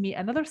that give me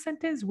another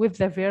sentence with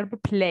the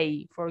verb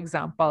play for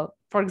example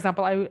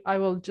I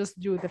will just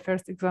do the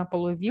first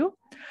example with you.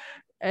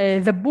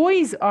 The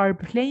boys are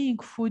playing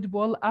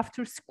football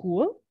after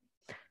school.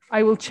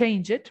 I will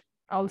change it.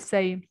 I'll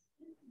say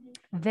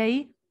they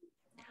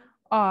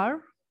are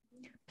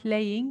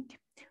playing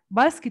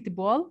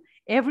basketball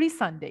every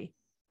Sunday.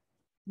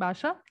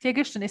 باشا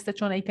تيجشتن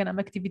استشون أي كان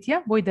أم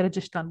activity بوي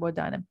درجشتان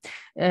بودانم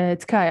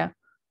تكايا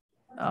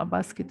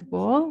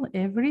basketball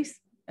every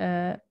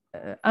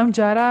أم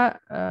جارا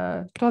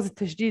توز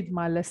التجديد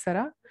مال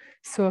السرا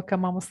سو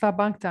كما مصاب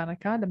بانك تانا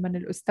كان لما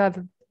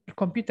الأستاذ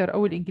الكمبيوتر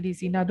أو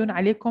الإنجليزي ينادون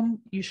عليكم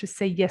you should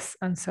say yes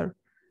answer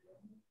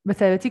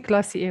مثلا تي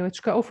كلاسي إيه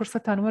وتشكا أو فرصة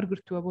تانور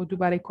قرتوا أبو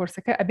دوباري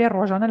كورسكا أبين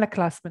روجانا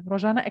لكلاس من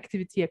روجانا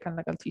activity كان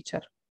لقل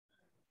teacher.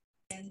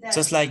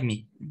 Just like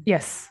me.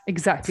 Yes,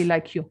 exactly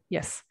like you.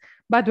 Yes.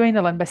 بعد وين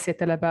لن بس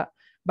يتلبى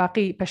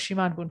باقي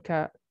بشيمان بون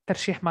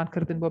كترشيح مان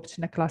كردن بو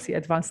بتشنا كلاسي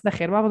أدفانس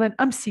نخير وابدن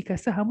أمسي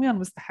كسهم ويان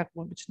مستحق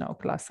بون بتشنا أو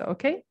كلاسة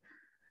أوكي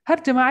هر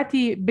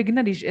جماعتي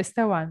بجنريج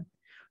استوان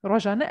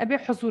رجعنا أبي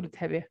حضور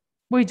تهبه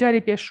بوي جاري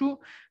بيشو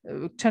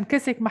كان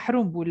كسك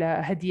محروم بو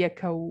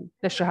لهديك أو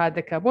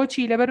لشهادك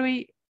بوشي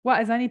لبروي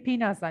وأزاني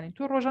بينازاني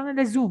تو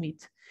رجعنا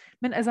لزوميت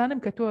من أزانم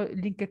كتو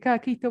لينككا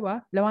كي توا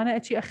لو أنا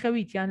أشي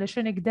أخويت يعني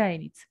لشنك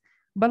داينيت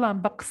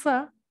بلان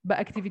بقصة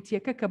باكتيفيتي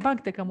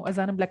كبانك مو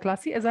ازانم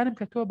لكلاسي ازانم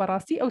كتو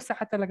براسي او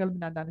ساحه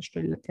لقلب من دانشتو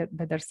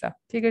لدرسه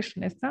تيجيش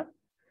نستا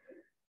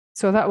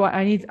so that why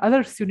I need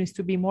other students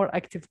to be more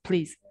active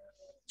please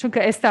چونك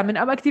استا من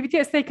ام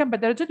اكتيفيتي استا كم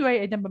بدرجه دوي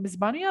ايدن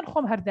بمزبانيان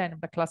خم هردان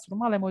بكلاس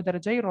روم على مو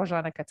درجه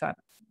روجانا كتان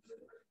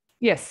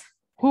yes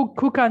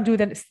who can do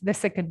the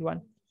second one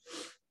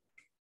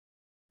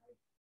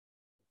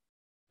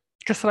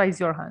just raise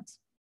your hands.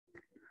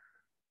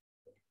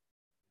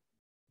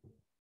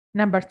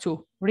 Number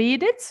 2,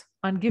 read it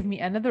and give me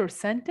another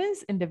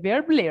sentence in the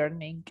verb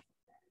learning.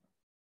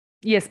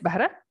 Yes,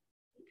 Bahra?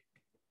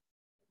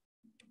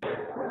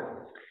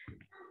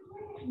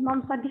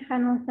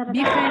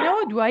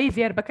 بيخنو دواي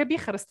فيربك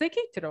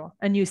بيخرستيكي ترو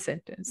a new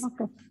sentence.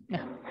 Okay.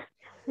 Yeah.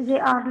 They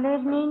are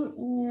learning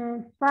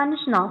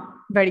Spanish now.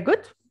 Very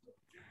good.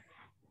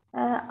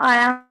 I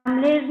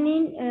am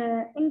learning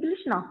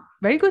English now.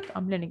 Very good.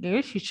 I'm learning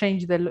English. You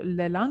change the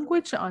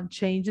language and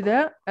change the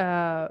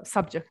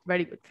subject.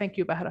 Very good. Thank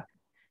you, Bahra.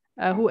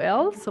 Who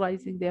else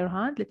raising their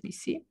hand? Let me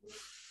see.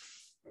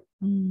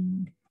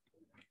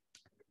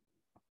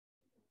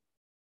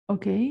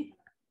 Okay.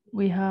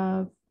 We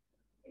have.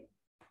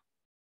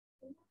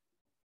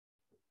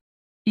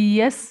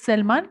 Yes,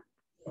 Salman.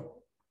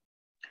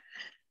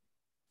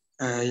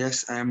 Yes,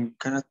 I'm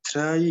gonna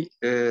try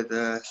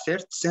the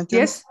third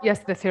sentence. Yes,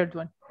 the third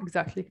one.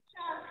 Exactly.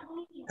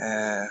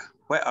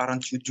 Why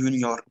aren't you doing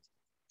your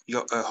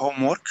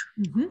homework?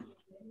 Mm-hmm.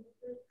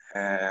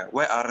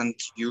 Why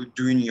aren't you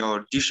doing your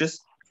dishes?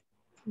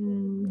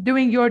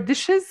 Doing your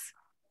dishes?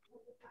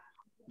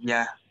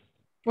 Yeah.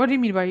 What do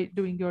you mean by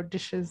doing your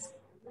dishes?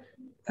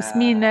 This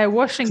mean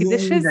washing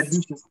dishes? The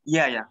dishes.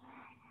 Yeah.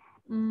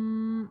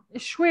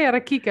 شوية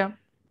ركيكة.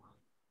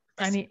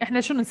 يعني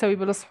إحنا شو نسوي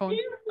بالصحون؟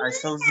 I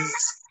saw this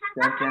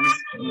sentence.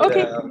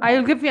 Okay,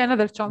 I'll give you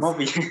another chance.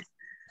 Movie.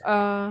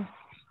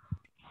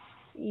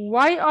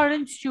 Why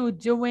aren't you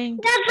doing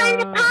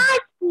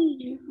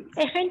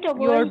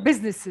your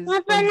businesses,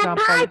 for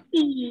example?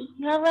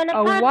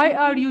 Why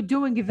are you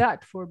doing that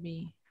for me?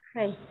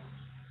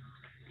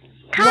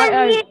 Why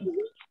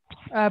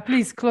are,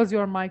 please close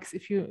your mics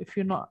if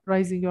you're not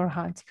raising your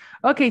hands.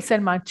 Okay,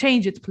 Salman,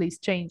 change it, please.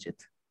 Change it.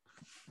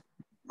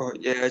 Oh,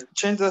 yeah.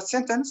 Change the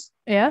sentence.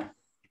 Yeah.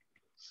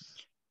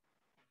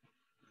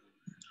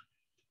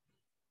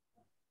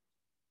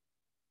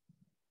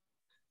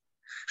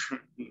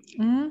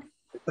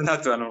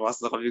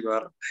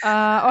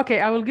 Okay,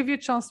 I will give you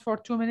a chance for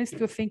 2 minutes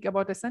to think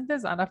about a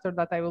sentence, and after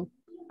that,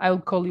 I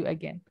will call you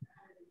again.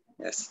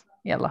 Yes.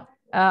 Yalla.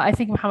 I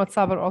think Muhammad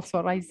Saber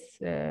also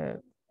raised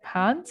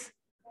hand.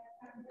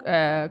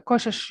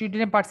 Koshash, you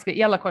didn't participate.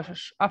 Yalla,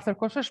 Koshash. After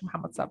Koshash,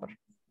 Muhammad Saber.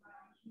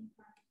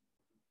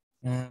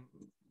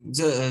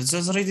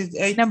 Just read it.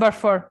 8. Number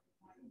 4.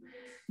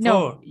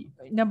 No,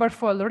 4. number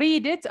 4.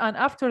 Read it, and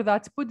after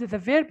that, put the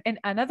verb in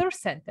another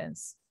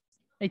sentence.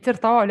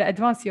 يترطوا على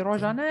أدفانسي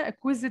روجانا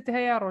كويزت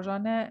هي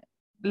روجانا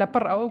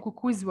لبر أو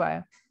كويز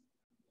وايا.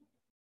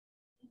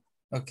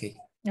 Okay.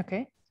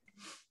 Okay.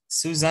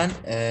 Susan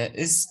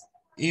is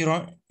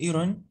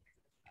ironing.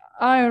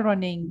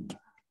 Ironing.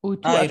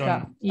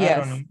 Yes.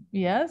 Ironing.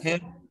 Yes.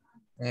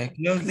 Her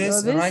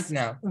clothes right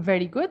now.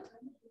 Very good.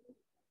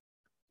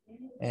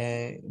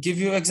 Give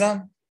you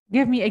exam.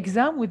 Give me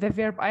exam with the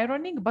verb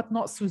ironing, but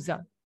not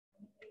Susan.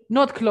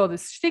 not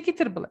clothes. شتي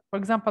كتير بلا. For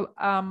example,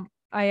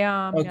 I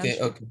am. Okay,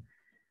 okay.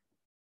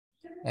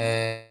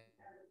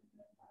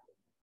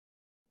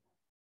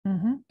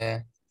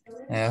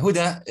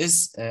 Huda is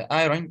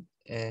iron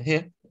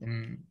here.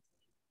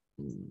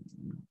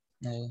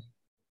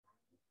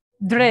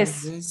 Dress.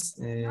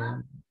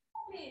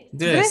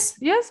 Dress.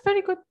 Yes,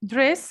 very good.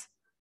 Dress.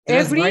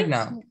 Dress Every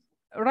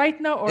right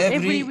now. or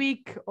every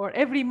week or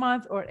every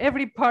month or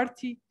every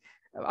party.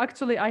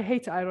 Actually, I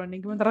hate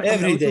ironing.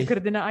 Every day.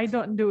 I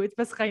don't do it.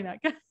 بس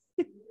خيناك.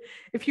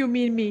 If you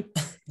mean me.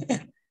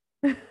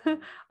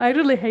 I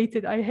really hate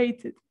it. I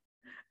hate it.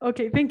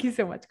 Okay, thank you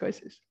so much,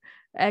 Koshish.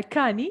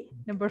 Kani,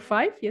 number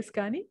 5. Yes,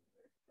 Kani.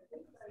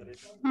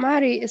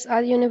 Mari is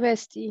at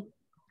university.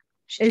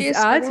 She Is is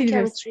at studying university.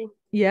 chemistry.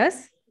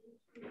 Yes.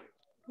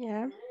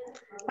 Yeah.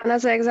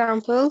 Another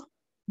example.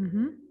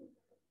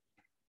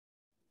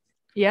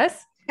 Yes.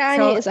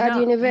 Kani is at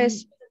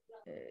university.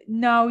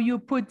 Now you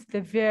put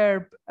the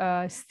verb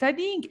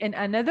studying in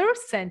another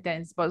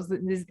sentence, but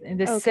in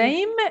the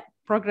same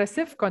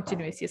progressive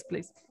continuous. Yes,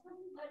 please.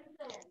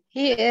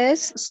 He is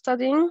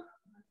studying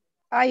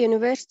at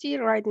university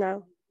right now.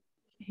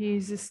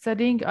 He's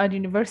studying at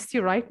university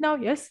right now.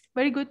 Yes,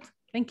 very good.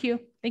 Thank you.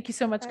 Thank you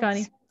so much,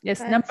 Kani. Yes,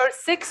 number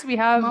 6, we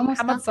have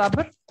Muhammad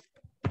Sabir.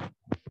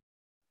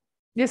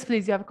 Yes,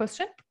 please, you have a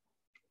question?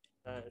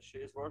 She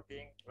is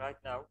working right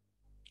now.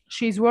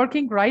 She's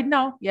working right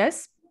now,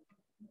 yes.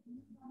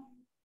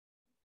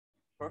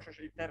 Koshish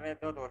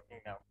internet not working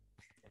now.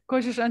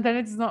 Koshish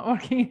internet is not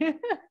working.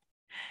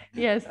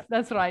 Yes,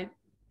 that's right.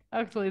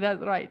 Actually,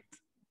 that's right.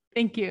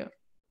 Thank you.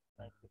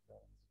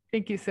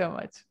 Thank you so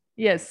much.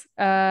 Yes,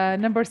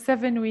 number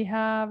 7 we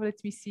have, let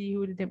me see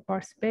who didn't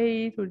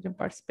participate.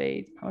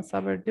 Muhammad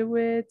Sabir do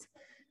it.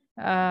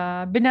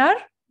 Binar?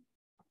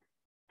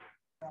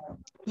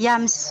 Yeah,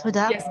 Ms.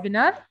 Huda. Yes,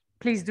 Binar,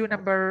 please do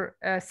number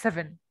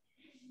 7.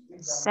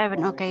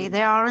 7, okay.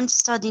 They aren't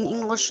studying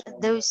English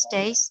those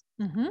days.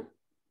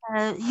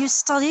 You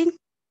studying?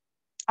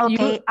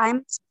 Okay,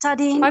 I'm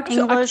studying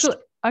English.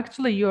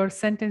 Actually, your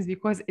sentence,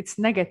 because it's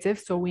negative,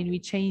 so when we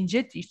change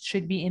it, it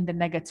should be in the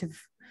negative.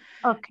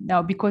 Okay.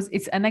 Now, because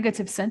it's a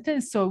negative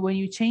sentence, so when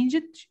you change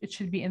it, it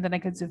should be in the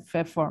negative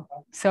form.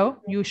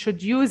 So you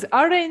should use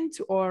aren't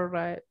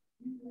or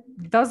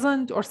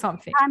doesn't or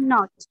something. I'm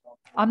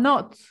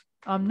not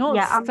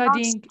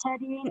studying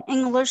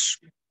English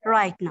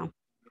right now.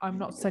 I'm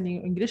not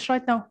studying English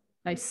right now.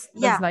 Nice.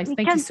 That's Yeah, nice. we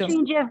Thank can you so much.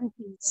 change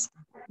everything.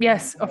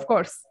 Yes, of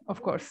course.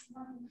 Of course.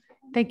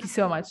 Thank you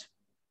so much.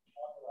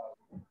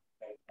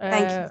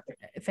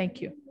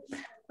 Thank you.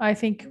 I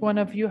think one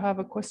of you have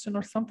a question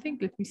or something.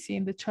 Let me see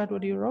in the chat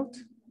what you wrote.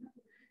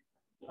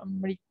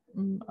 I'm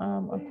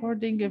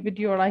recording a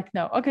video right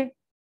now. Okay.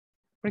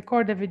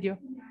 Record the video.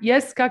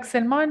 Yes, Kak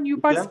Salman, you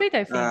participate,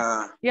 I think.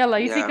 Yalla,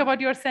 you think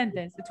about your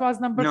sentence. It was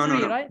number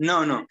 3, right?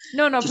 No,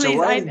 please.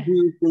 Why do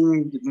you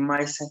think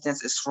my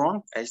sentence is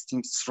wrong? I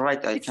think it's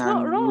right. It's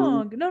not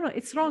wrong. No,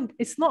 it's wrong.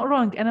 It's not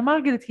wrong. أنا ما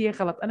قلت هي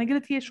غلط. أنا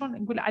قلت هي شلون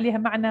نقول عليها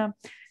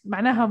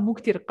معناها مو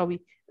كتير قوي.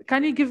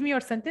 Can you give me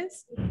your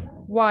sentence?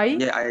 Why?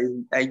 Yeah,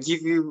 I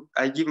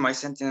give my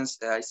sentence.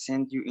 I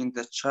send you in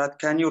the chat.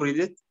 Can you read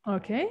it?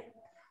 Okay.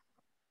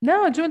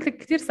 No, جملتك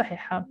كتير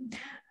صحيحة.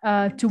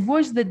 To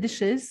wash the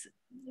dishes,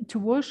 to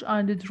wash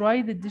and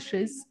dry the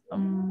dishes.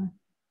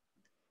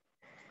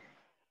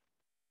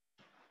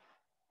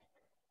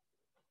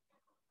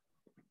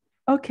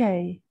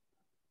 Okay.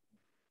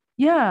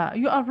 Yeah,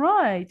 you are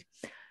right.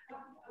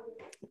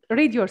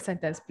 Read your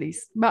sentence,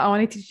 please. بقى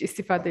أنا تيجي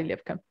استفادة اللي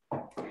بكم.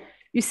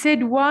 You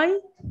said why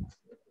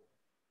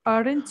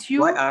aren't you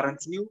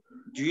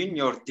doing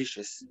your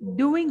dishes?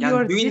 Doing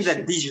your dishes.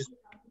 The dishes.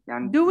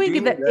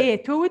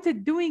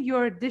 doing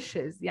your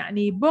dishes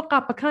يعني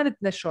بقى بكانت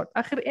نشر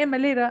آخر إيما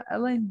ليرة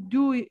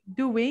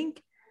doing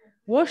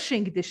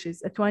washing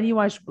dishes أتواني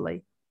واش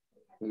بلاي.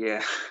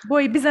 Yeah.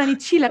 بوي بزاني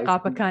تشيل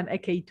قابا كان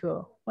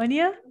أكيتو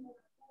وانيا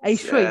أي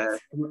شويت.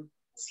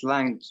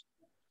 Slang.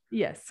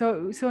 Yes.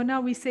 So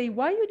now we say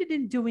why you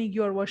didn't doing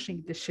your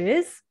washing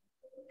dishes.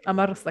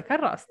 أمرس لك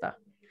الراستا.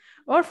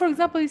 Or for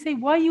example, you say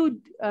why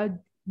you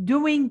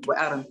doing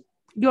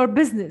your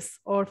business,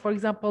 or for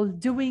example,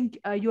 doing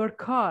your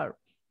car.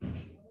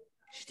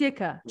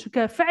 شتيكا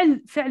شكا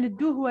فعل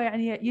الدو هو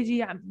يعني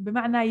يجي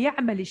بمعنى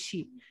يعمل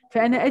الشيء.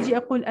 فأنا أجي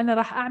أقول أنا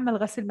راح أعمل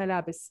غسل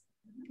ملابس.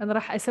 أنا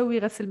راح أسوي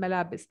غسل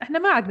ملابس. إحنا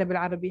ما عندنا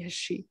بالعربي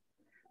هالشيء.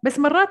 بس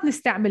مرات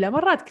نستعملها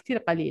مرات كتير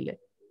قليلة.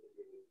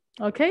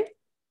 Okay?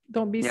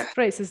 Don't be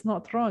stressed. It's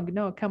not wrong.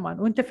 No, come on.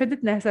 وأنت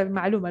فدتنا هسه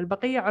المعلومة.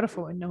 البقية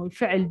عرفوا إنه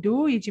الفعل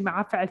do يجي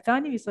معاه فعل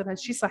ثاني ويصير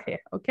هالشيء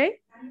صحيح.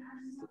 Okay?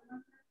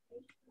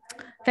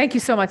 Thank you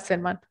so much,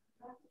 Salman.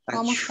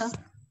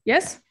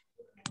 Yes?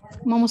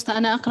 ما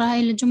أنا أقرأ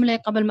هاي الجملة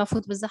قبل ما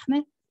أفوت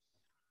بالزحمة.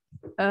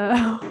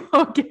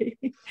 Okay.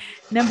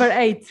 Number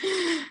 8.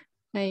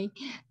 Hey,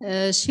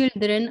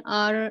 children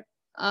are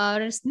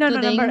No,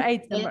 studying. number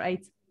 8. Number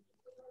 8.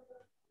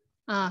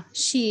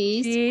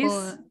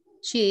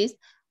 She's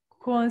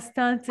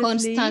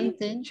constantly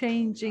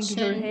changing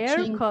her hair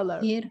color.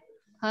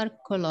 hair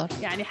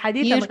color. يعني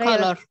حديثا hair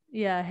غيرت color.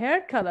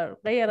 hair color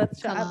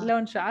غيرت color.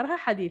 لون شعرها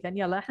حديثا.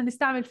 يلا احنا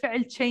نستعمل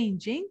فعل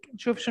changing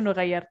نشوف شنو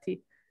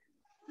غيرتي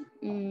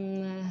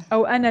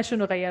أو أنا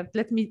شنو غيرت.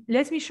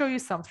 let me show you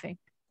something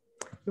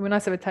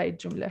بمناسبة هاي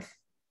الجملة.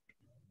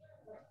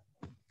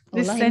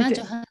 والله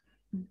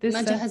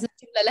ما جهزت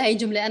جملة لهي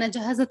جملة، أنا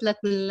جهزت لك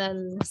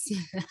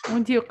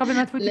وأنتي قبل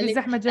ما تفوتي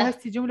بالزحمة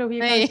جهزتي جملة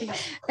وهي كانت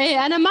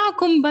إيه أنا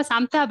معكم بس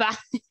عم تابع.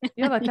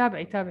 يلا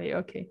تابعي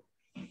أوكي.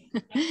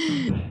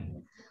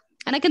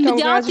 أنا كنت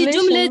بدي أعطي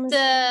جملة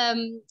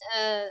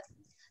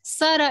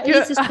Sarah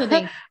is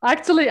studying.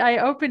 Actually, I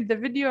opened the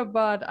video,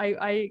 but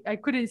I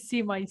couldn't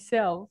see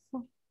myself.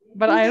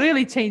 But I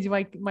really changed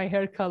my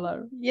hair color.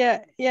 Yeah,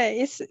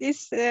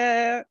 it's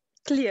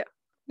clear.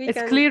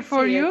 It's clear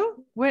for you?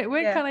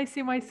 Where Yeah. can I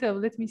see myself?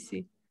 Let me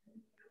see.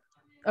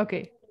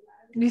 Okay.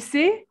 You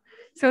see?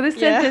 So this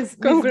sentence,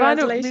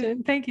 congratulations.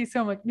 Thank you so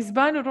much. Miss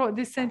Banu wrote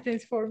this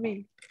sentence for me.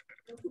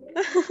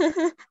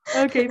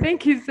 Okay, thank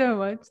you so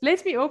much. Let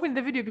me open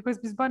the video because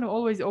Miss Banu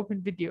always open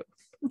video.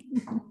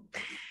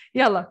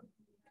 Yalla.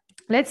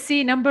 Let's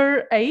see number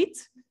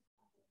 8.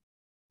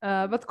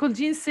 But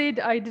Kuljean said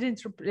I didn't.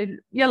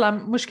 Yalla,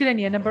 مشكلة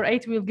نية. Number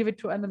 8, we'll give it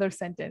to another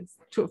sentence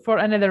for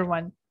another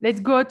one. Let's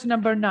go to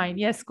number 9.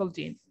 Yes,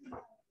 Kuljean.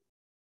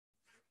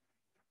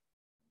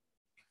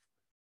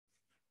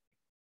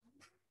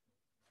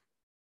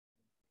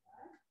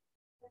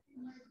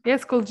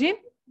 Yes, Kuljean.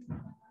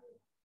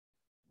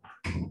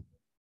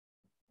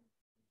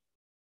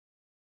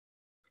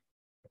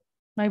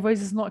 My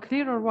voice is not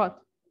clear or what?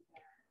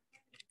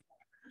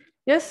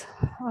 Yes.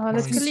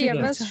 Let's It's clear,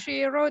 see. but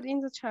she wrote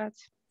in the chat.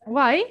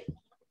 Why?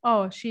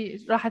 Oh, she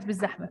راحت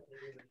بالزحمة.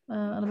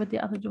 أنا بدي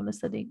أخذ جملة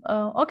studying.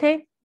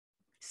 Okay.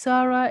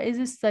 Sarah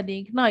is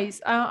studying.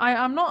 Nice.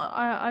 I'm not.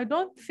 I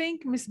don't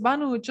think Miss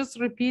Banu would just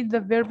repeat the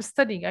verb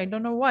studying. I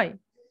don't know why.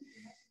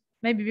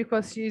 Maybe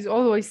because she's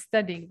always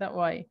studying. That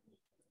why.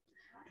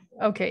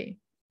 Okay.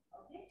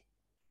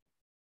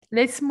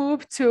 Let's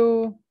move to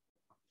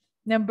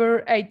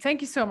number 8.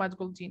 Thank you so much,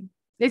 Guljin.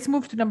 Let's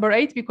move to number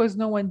 8 because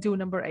no one do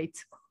number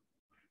 8.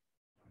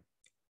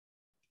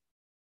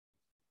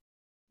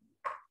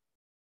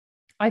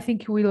 I think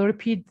we'll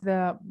repeat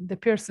the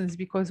persons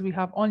because we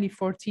have only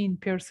 14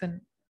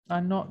 person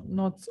and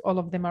not all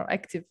of them are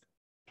active.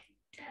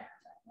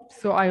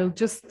 So I'll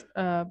just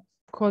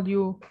call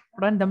you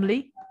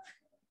randomly.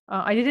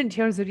 I didn't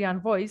hear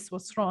Zurian voice.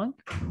 What's wrong?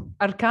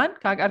 Arkan,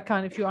 Kag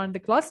Arkan, if you are in the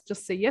class,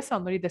 just say yes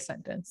and read the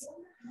sentence.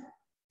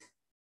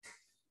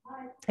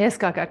 Yes,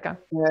 Kag Arkan.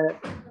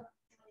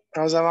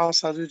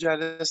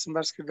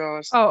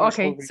 Oh,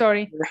 okay.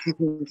 Sorry.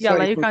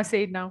 Yalla, you can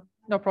say it now.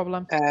 No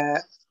problem.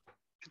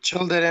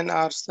 Children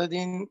are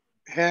studying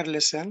her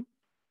lesson.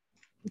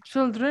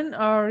 Children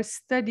are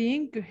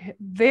studying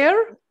their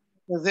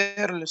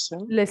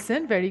lesson.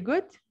 Lesson, very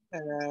good.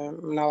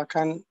 Now I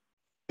can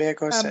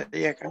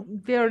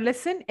their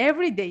lesson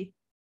every day.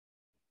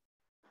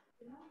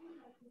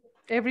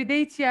 Every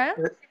day, yeah?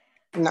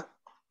 No.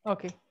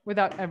 Okay,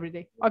 without every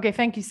day. Okay,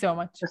 thank you so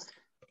much.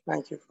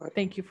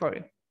 Thank you for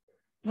it.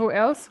 Who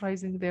else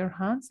raising their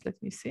hands?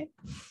 Let me see.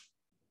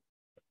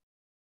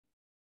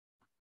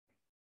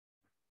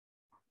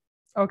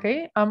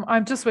 Okay,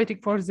 I'm just waiting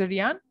for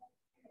Zurian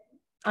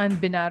and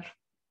Binar.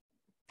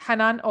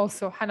 Hanan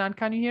also. Hanan,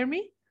 can you hear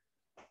me?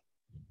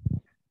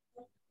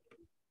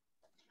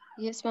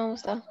 Yes,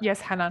 Mamusta. Yes,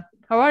 Hanan.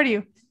 How are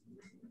you?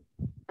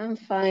 I'm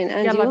fine.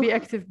 And Yalla, you?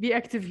 be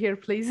active here,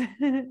 please.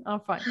 I'm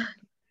fine.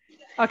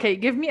 Okay,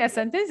 give me a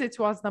sentence. It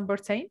was number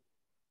 10.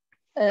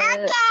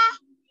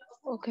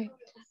 Okay.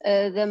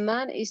 The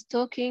man is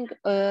talking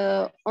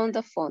on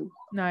the phone.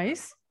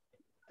 Nice.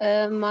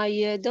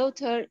 My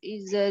daughter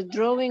is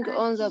drawing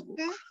on the book.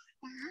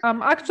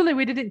 Actually,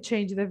 we didn't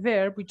change the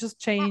verb. We just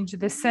changed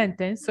the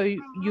sentence. So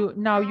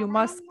now you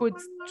must put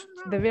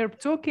the verb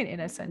talking in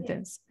a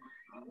sentence.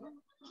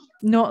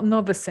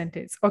 Not the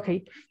sentence.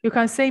 Okay. You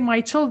can say my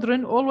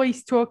children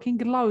always talking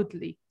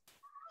loudly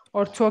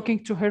or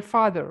talking to her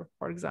father,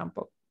 for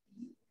example.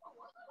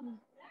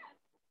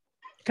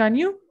 Can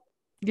you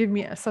give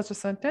me such a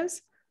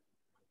sentence?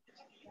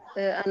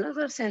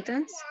 Another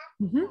sentence?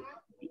 Mm-hmm.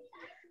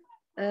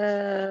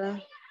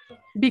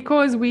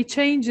 Because we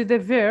changed the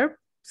verb.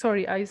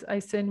 Sorry, I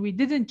said we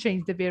didn't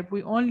change the verb.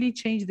 We only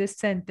changed the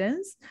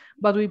sentence,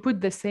 but we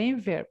put the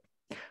same verb.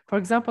 For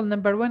example,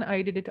 number 1,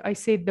 I did it. I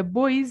said the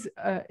boys,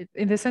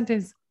 in the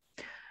sentence,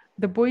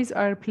 the boys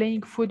are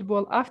playing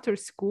football after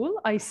school.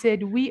 I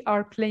said we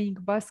are playing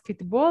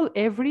basketball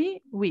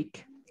every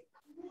week.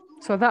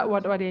 So that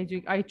what I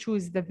do. I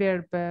choose the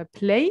verb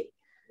play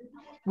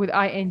with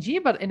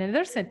ing, but in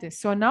another sentence.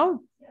 So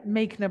now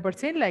make number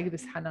 10 like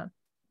this, Hanan.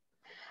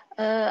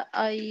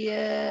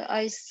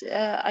 I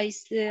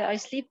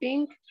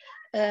sleeping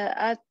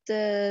at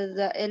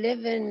the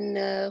 11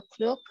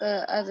 o'clock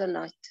other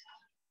night.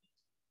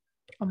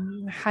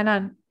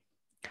 حنان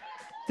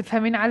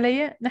تفهمين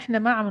علي؟ نحن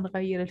ما عم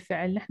نغير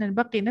الفعل، نحن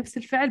نبقي نفس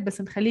الفعل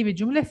بس نخليه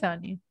بجملة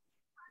ثانية.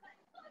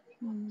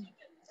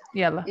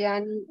 يلا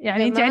يعني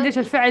يعني the أنت man عندك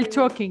الفعل is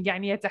talking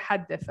يعني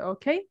يتحدث.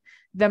 أوكي.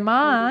 The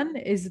man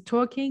is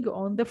talking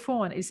on the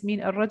phone.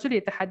 اسمين الرجل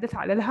يتحدث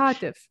على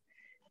الهاتف.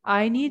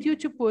 I need you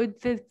to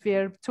put the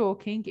verb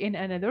talking in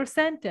another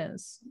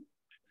sentence.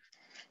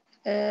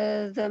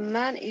 the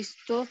man is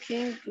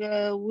talking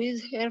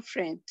with her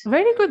friend.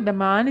 Very good. The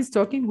man is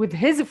talking with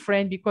his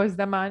friend because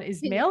the man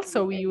is male,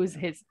 so we use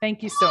his.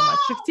 Thank you so much.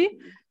 شفتي؟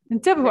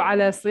 انتبهوا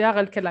على صياغة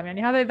الكلام.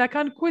 يعني هذا إذا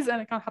كان كويز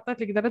أنا كان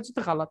حطيت لك درجة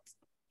غلط.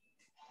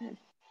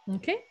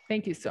 Okay.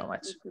 Thank you so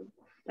much.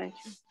 Thank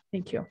you.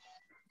 Thank you.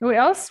 Who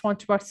else want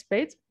to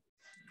participate?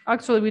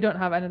 Actually, we don't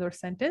have another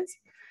sentence.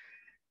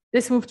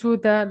 Let's move to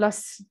the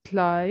last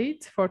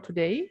slide for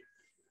today.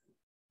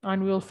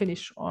 And we'll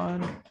finish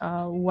on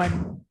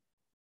 1.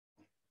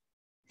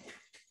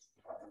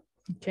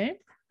 Okay.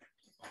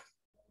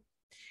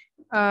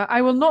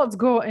 I will not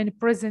go in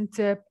present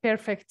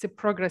perfect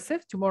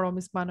progressive. Tomorrow,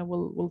 Ms. Mana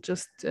will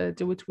just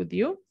do it with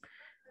you.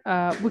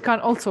 We can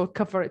also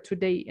cover it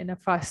today in a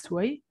fast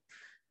way.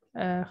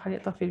 خليني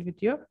أطفي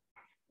الفيديو.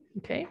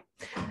 Okay.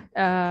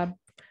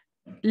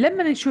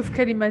 لما نشوف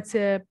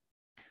كلمة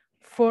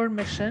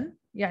formation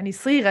يعني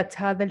صيغة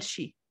هذا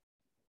الشيء.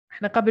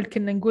 احنا قبل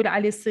كنا نقول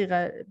عليه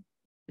صيغة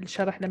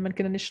الشرح لما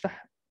كنا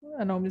نشرح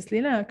أنا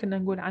ومزلينا كنا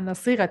نقول عنه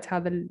صيغة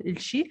هذا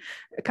الشيء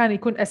كان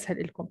يكون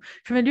أسهل لكم.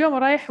 فمن اليوم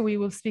رايح we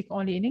will speak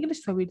only in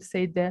English so we'll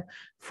say the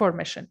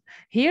formation.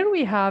 Here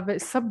we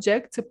have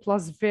subject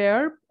plus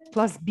verb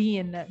plus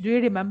being. Do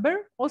you remember?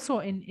 Also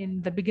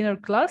in the beginner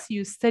class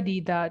you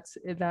study that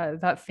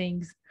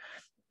things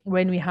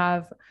when we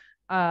have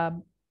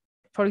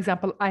for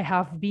example, I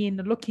have been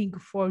looking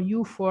for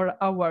you for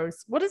hours.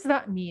 What does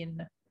that mean?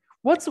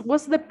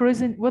 What's the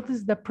present? What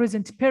is the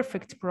present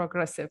perfect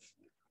progressive?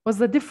 What's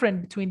the difference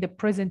between the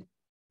present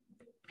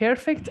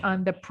perfect and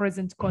the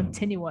present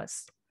continuous?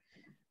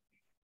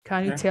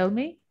 Can you tell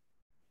me?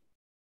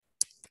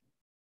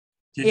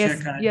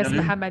 Teacher, Yes,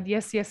 Mohammed.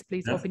 Yes,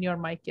 please open your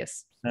mic.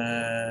 Yes.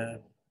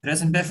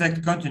 Present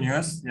perfect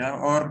continuous,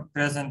 yeah, or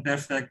present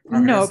perfect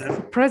progressive? No,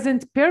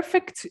 present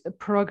perfect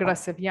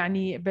progressive.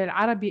 يعني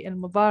بالعربي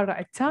المضارع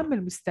التام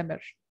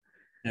المستمر.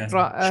 Yes.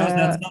 Shows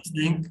that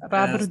something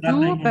رابردو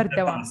starting in the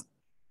بردوام.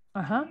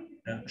 past.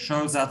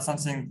 Shows that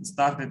something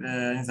started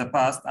in the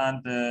past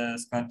and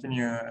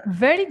continue.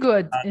 Very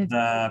good. At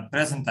the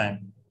present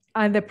time.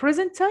 And the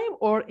present time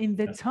or in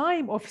the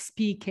time of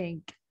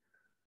speaking?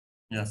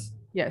 Yes.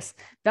 Yes.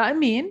 That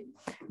means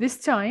this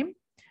time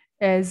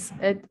is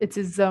it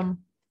is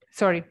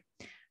sorry.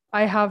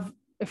 I have,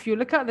 if you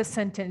look at the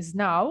sentence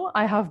now,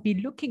 I have been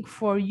looking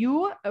for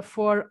you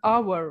for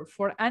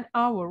an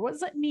hour. What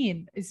does that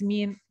mean? It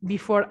means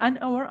before an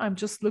hour, I'm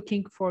just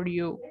looking for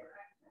you.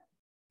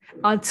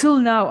 Until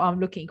now, I'm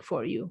looking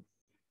for you.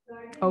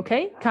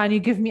 Okay, can you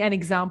give me an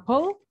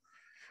example?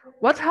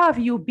 What have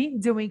you been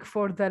doing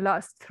for the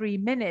last 3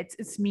 minutes?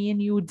 It's mean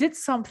you did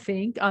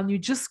something and you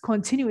just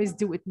continuously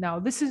do it now.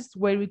 This is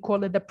where we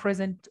call it the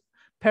present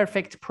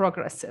perfect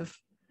progressive.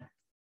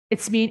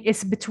 It's mean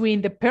it's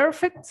between the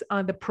perfect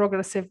and the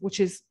progressive, which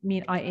is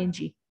mean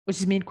ing, which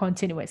is mean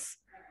continuous.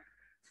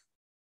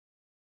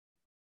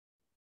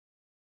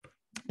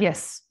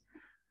 Yes.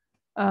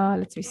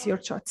 Let me see your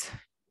chat.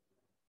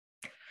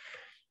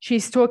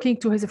 She's talking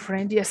to his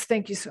friend. Yes,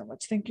 thank you so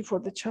much. Thank you for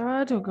the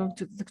chat. We're going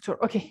to the doctor.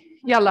 Okay,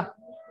 yalla.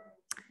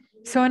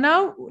 So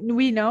now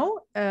we know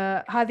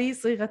هذه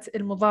صيغة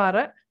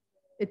المضارع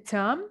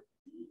التام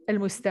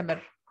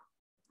المستمر.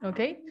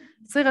 Okay,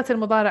 صيغة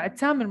المضارع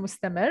التام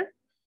المستمر.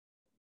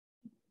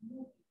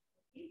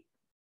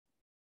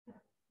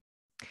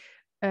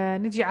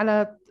 نجي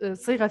على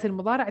صيغة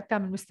المضارع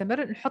التام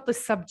المستمر نحط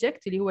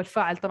السبجكت اللي هو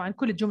الفاعل. طبعا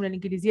كل الجملة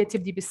الإنجليزية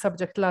تبدي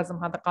بالسبجكت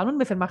لازم، هذا قانون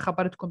مثل ما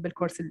خبرتكم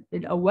بالكورس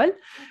الأول.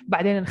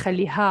 بعدين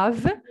نخلي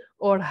have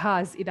or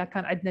has إذا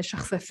كان عندنا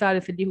الشخص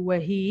الثالث اللي هو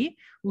he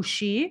و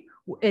she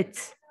و it.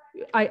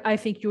 I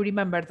think you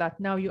remember that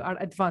now you are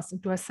advanced.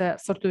 انتوا هسه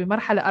صرتوا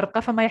بمرحلة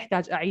أرقى فما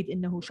يحتاج أعيد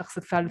إنه الشخص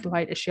الثالث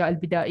وهاي الأشياء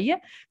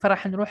البدائية.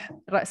 فراح نروح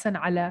رأسا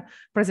على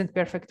present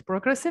perfect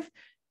progressive.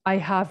 I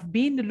have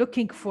been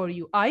looking for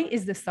you. I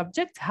is the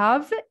subject,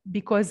 have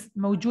because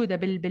موجودة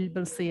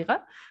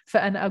بالصيغة.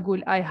 فأنا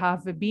أقول I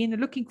have been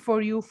looking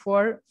for you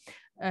for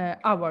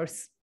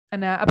hours.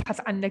 أنا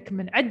أبحث عنك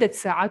من عدة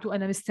ساعات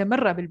وأنا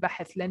مستمرة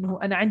بالبحث لأنه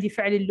أنا عندي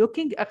فعل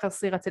looking أخذ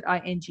صيغة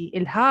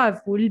ing.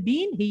 have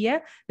والبين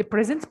هي the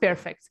present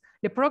perfect.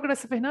 the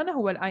progressive هنا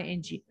هو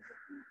ing.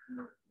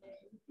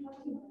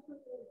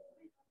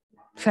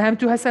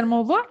 فهمتوا هسه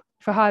الموضوع؟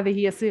 فهذه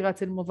هي صيغة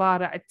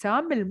المضارع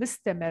التام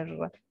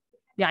المستمر.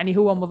 يعني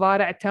هو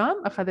مضارع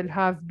تام أخذ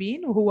الهاف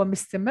بين وهو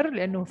مستمر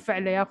لأنه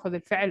فعله يأخذ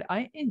الفعل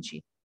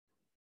ing.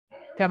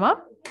 تمام؟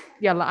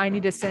 يلا I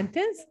need a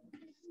sentence.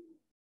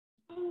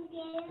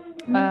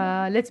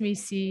 Let me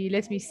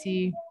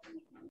see.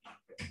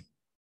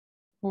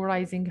 Who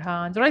raising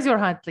hand? Raise your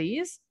hand,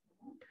 please.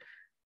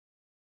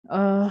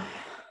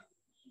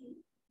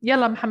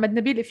 يلا محمد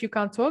نبيل if you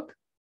can talk.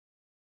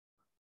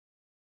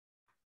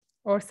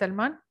 Or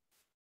Salman.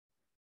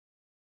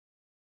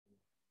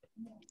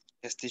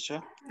 Yes,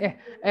 teacher.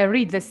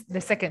 Read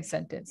the second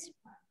sentence.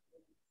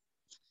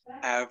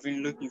 I've been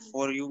looking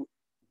for you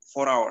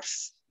 4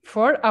 hours.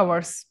 4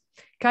 hours.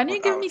 Can you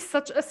 4 give me hours.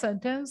 such a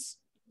sentence?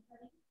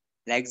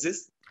 Like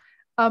this?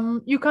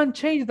 You can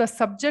change the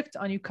subject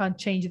and you can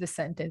change the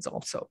sentence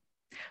also.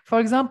 For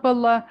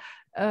example,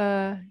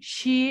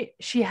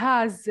 she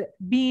has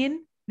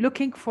been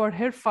looking for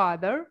her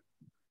father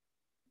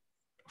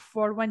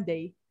for 1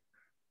 day.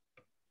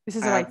 This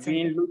is the right I've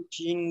sentence. been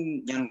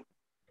looking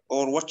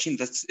or watching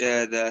the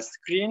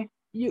screen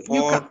You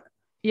for can,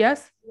 yes,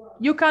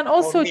 you can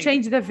also minutes.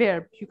 change the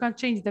verb. You can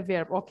change the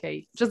verb. Okay,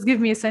 just give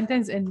me a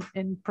sentence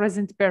in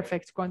present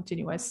perfect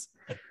continuous.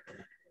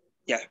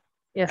 Yeah.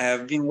 Yes.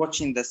 I've been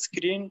watching the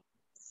screen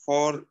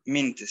for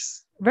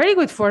minutes. Very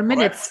good, 4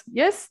 minutes.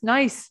 Yes,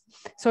 nice.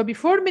 So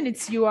before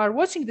minutes, you are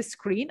watching the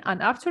screen,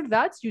 and after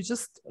that,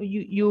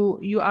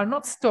 you are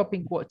not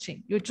stopping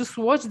watching. You just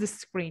watch the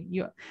screen.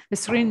 The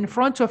screen in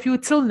front of you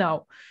till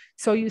now.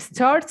 So you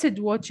started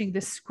watching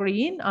the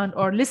screen and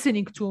or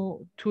listening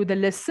to the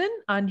lesson,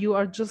 and you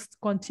are just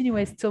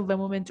continuous till the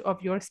moment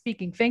of your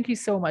speaking. Thank you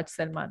so much,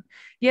 Salman.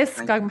 Yes,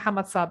 Kag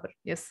Muhammad Sabr.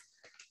 Yes.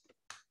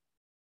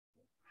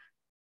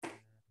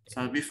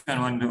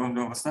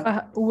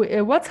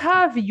 What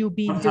have you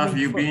been doing? What have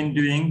you been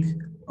doing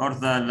for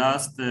the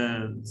last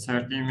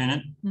 30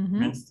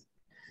 minutes?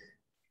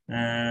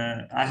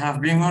 I have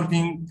been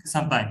working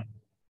sometime.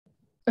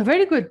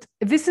 Very good.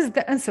 This is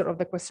the answer of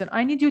the question.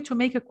 I need you to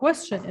make a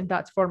question in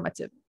that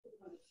formative.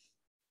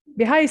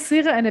 بهاي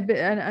الصيغة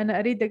أنا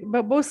أريد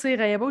بو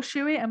صيغة يا بو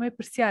شوي أما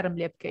برسيارم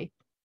ليبكي.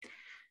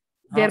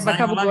 دير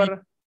بكا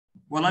بقول.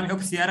 والله مي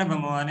أبسيارة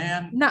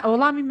بموانين. لا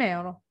والله مي ما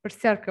يرى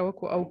برسيارك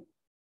وكو أو.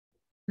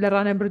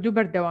 لرانا بردو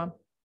بردوام.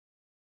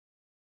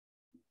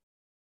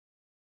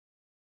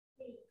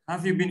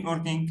 Have you been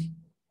working?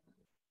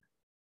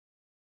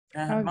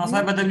 ما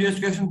صار بدل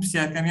يوز كويشن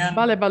برسيار كمان.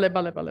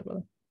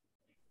 بالي.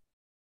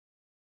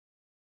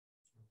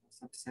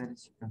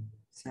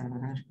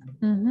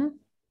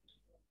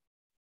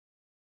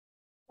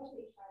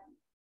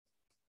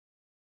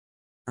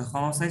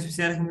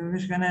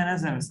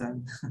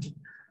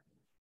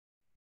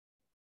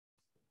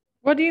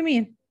 What do you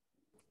mean?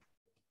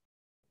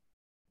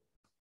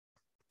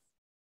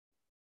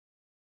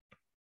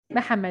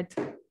 Mohammed,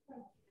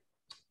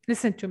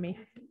 listen to me.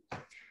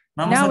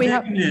 Now we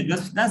have.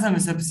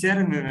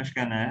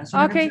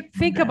 Okay,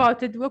 think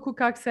about it. وكو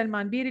كاك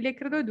سلمان بيري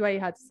لك ردو دواي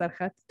هات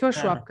الصرخات. تو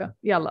شوابك.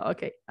 يلا,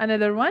 okay.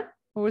 Another one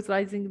who is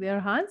raising their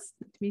hands.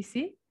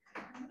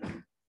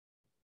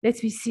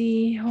 Let me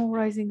see who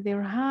raising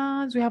their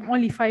hands. We have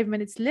only 5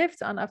 minutes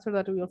left, and after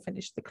that we will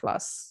finish the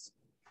class.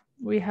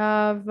 We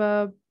have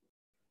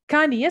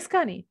Kani. Yes,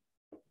 Kani.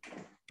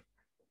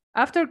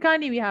 After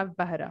Kani, we have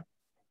Bahra.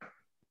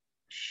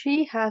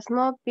 She has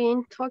not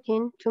been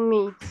talking to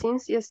me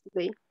since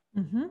yesterday.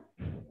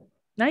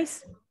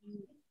 Nice.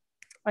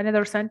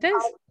 Another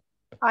sentence.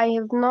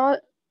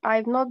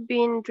 I've not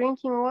been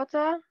drinking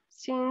water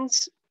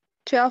since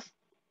 12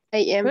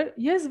 a.m.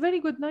 Yes, very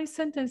good. Nice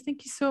sentence. Thank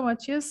you so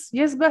much.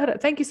 Yes, Bahra.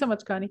 Thank you so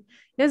much, Kani.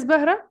 Yes,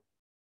 Bahra.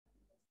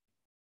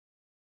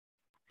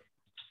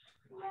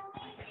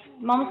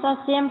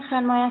 Mama same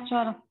khan maya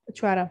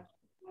chwara.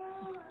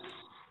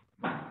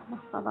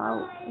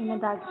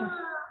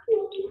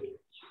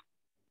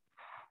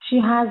 She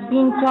has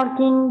been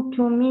talking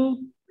to me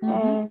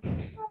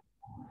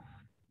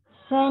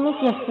since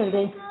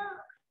yesterday.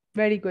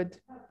 Very good.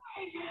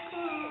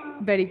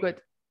 Very good.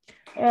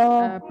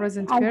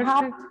 Present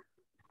perfect.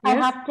 I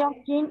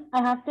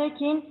have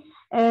taken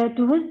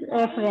to his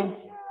friend.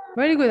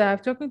 Very good. I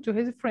have talking to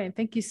his friend.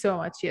 Thank you so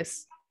much.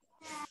 Yes.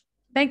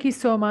 Thank you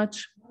so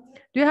much.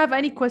 Do you have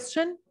any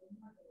question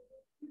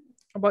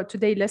about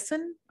today's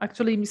lesson?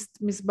 Actually,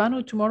 Miss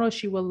Banu, tomorrow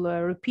she will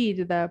repeat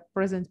the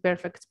present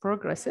perfect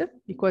progressive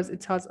because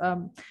it has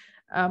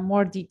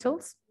more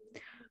details.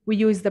 We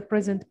use the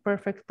present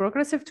perfect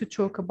progressive to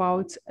talk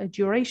about a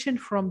duration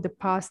from the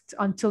past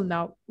until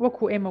now.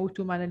 وكو إما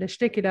وتومانا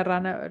لشتكي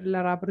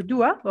لرا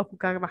بردوة وكو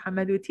كاغبا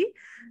حمدوتي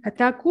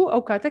هتاكو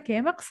أو كاتك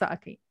إما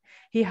قصاكي.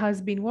 He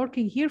has been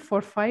working here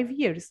for 5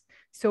 years.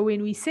 So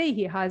when we say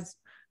he has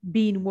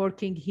been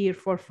working here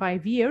for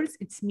 5 years,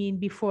 it's mean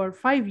before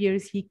 5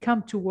 years he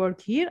come to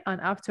work here, and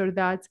after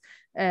that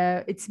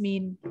it's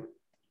mean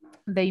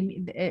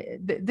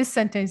this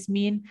sentence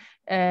mean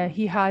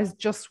he has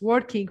just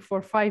working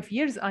for 5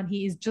 years and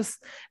he is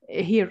just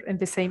here in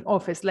the same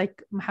office.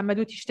 Like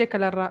محمد تشتكى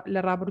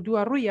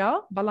لرابردوها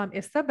الرؤيا بلام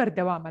استا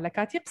بردوامة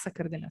لكاتي قصة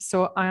كردنا.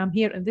 So I am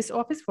here in this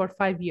office for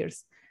 5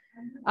 years.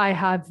 I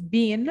have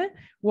been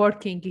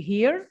working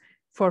here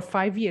for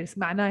 5 years.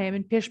 معناها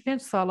من بيش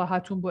 5 سالة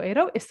هاتون بو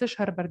إيرا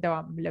واستشهر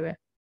بردوام ملوه.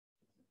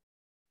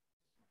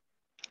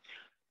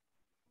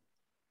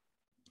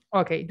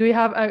 Okay, do you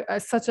have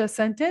such a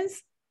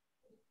sentence?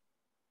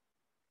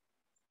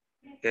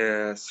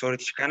 Sorry,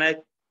 can I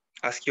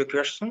ask you a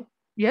question?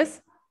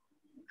 Yes.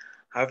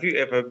 Have you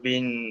ever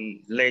been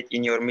late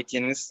in your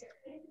meetings,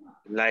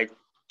 like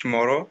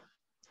tomorrow?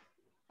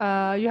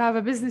 You have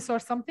a business or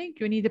something?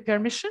 You need a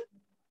permission?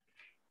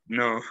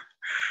 No,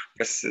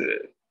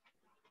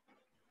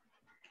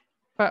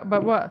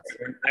 but what?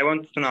 I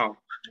want to know.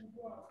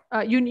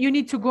 You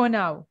need to go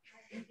now.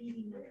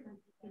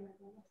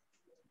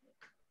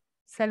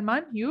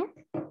 Salman, you?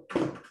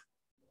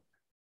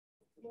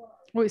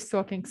 Who is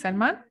talking?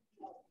 Salman?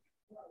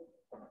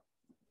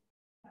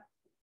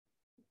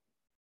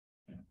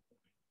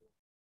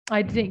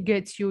 I didn't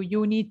get you.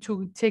 You need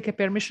to take a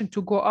permission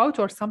to go out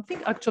or something?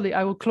 Actually,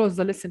 I will close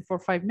the lesson for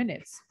 5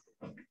 minutes.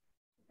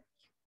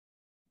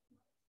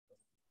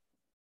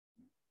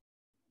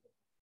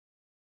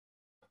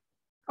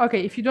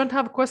 Okay, if you don't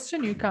have a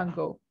question, you can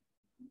go.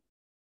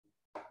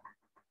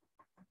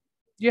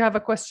 Do you have a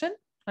question?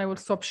 I will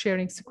stop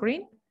sharing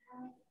screen.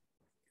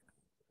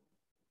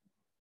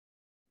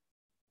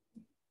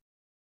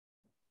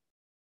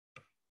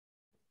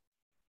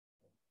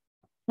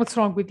 What's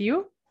wrong with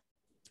you?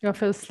 You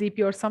feel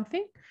sleepy or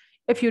something?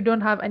 If you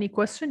don't have any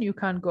question, you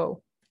can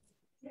go.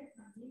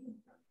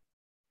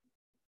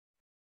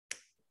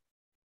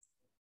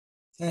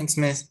 Thanks,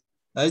 Miss.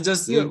 I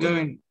just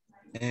going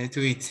to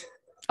eat.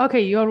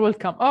 Okay, you're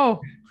welcome. Oh,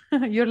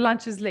 your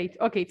lunch is late.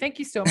 Okay, thank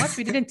you so much.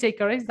 We didn't take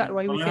a rest. That's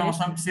why we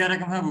finished.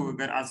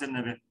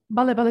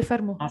 بله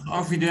فرمو.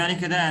 أو فيديو يعني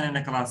كده يعني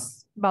أنا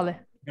كلاس.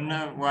 بله.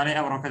 كنا وأنا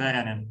أبغى كده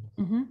يعني.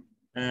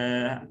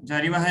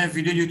 جاري وهاي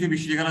فيديو يوتيوب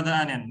يشتري قال ده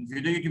يعني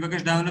فيديو يوتيوب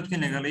كش داونلود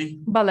كنا قال إيه.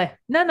 بله.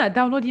 نه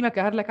داونلود يمك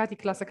هر لكاتي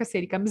كلاس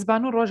كسری کم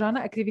مزبانو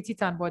روزانه اکتیویتی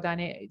تان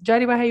بودانه.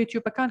 جاری وهاي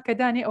يوتيوب كان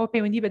كدانه أو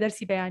بيوندي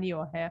بدرسي بياني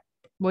وهاي.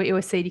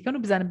 بوي UOS-CDC كانوا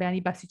بزان بياني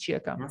بس شيء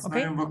كم.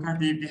 أوكي.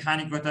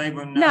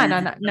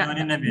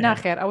 نا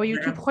خير أو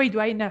يوتيوب خوي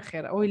دواي نا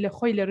خير أو اللي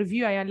خوي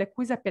الريفيو يعني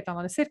لكوزا بيتنا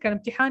نصير كان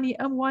امتحاني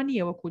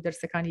أموانية وكو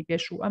درس كاني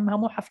بيشو أما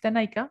همو حفتة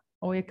نايكا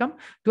أو يكم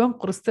دوام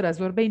قرصترا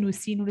زور بين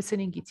وسين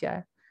ولسنين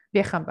جيتيا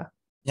بيخنبه.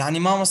 يعني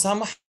ماما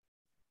سامح.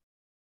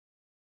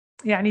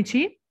 يعني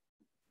شيء؟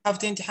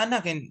 حفتي امتحان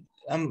لكن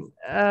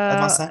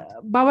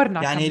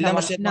باورنا يعني كم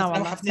لما شئت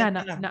ما حفتي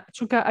نا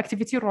شو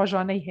كاكتيفيتي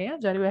روجاني هي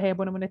جاري هي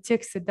بونا من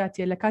التكست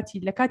داتي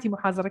لكاتي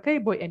محاضرة كي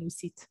بوي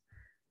انوسيت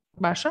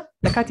باشا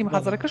لكاتي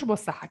محاضرة كش بو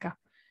صحكا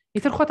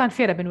يتر خوت عن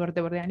فيرة بن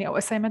ورد يعني او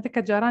اسايمنت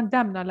كجاران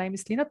دامنا لاي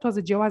مسلينا توز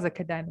جوازة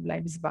كدان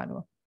لاي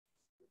مزبانو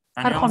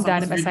هر خم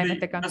دانم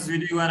اسايمنت كان بس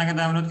فيديو وانا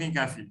كداونلود كين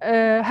كافي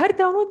هر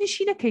داونلود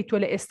نشينا كيت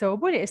ولا استو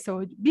بولا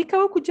استو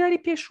بيكا وكو جاري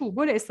بيشو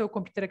بولا استو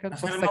كمبيوتر كان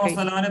اخر ما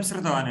وصل وانا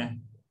بسرته وانا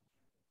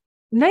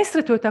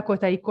نايسرتو تاكو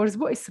تاي كورس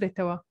بو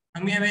اسرتوا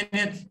همي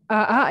امنيت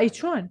اي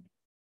شلون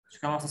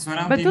كما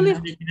تصورهم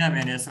تيجي كلام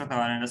يعني اسرته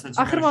وانا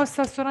اخر ما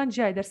استاذ سوران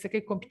جاي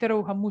درسك كمبيوتر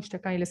وهموش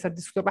تكاي لسر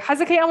ديسكتوب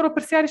حزك هي امره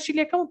برسيار الشيء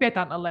اللي كم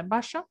بيتان الله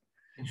باشا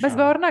بس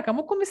باورناك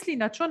ممكن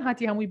مسلينا شلون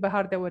هاتي هموي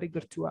بهار دوري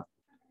قرتوا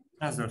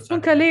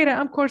شلون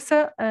كليرة ام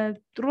كورسا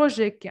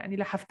روجك يعني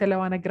لحفت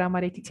لو انا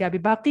جرامر كتابي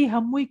باقي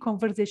هموي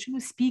كونفرزيشن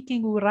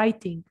وسبيكينج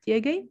ورايتنج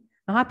تيجي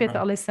ما بيت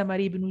الله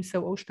السماري بنوسا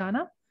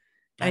واوشتانا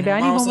يعني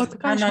بياني هم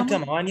امتحانات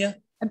كم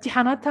وانيا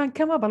امتحاناتها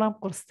كما بلام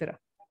قرصترا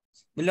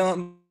ولا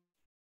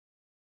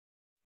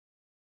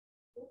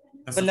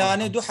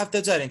أنا دو حفتة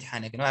جاري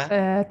امتحانك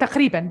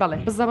تقريبا بله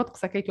بالضبط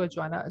قصكيت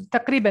وجوانا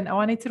تقريبا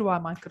أواني تروا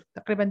ما كرت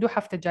تقريبا دو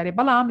حفتة جاري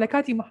بلام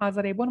لكاتي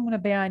محاضرة يبون من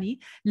بياني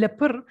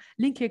لبر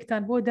لينك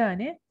يكتان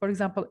بودانه for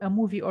example a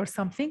movie or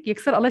something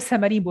يكسر الله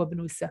سمرين بو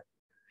بنوسة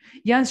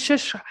يعني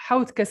شش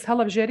حوت كس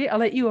هلا بجاري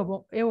الله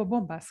إيوه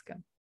بوم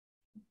باسكن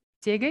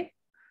تيجي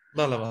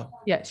بلا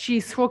yeah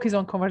she's focused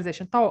on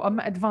conversation طاو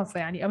أما advanced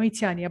يعني أمي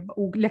تانية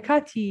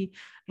ولكاتي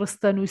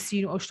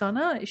رستانوسين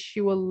وأشتانا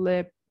she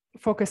will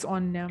focus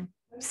on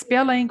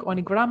spelling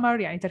on grammar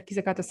يعني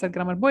تركيزك على السر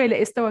grammar بوي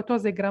لاستوى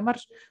توزي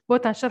grammar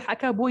بوتان شرح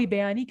أكا بوي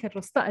بياني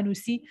كالرسطة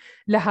أنوسي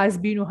لهاز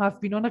بين وهاف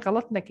بين وانا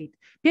غلط نكيد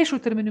بيشو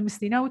ترمنو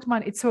مسلينا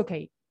وتمان it's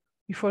okay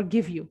we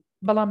forgive you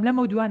بلام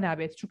لما ودوا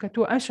نابت شو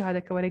كتو أن شهادة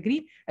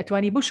كورقري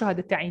أتواني بو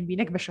شهادة تعين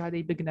بينك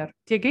بشهادة بيجنر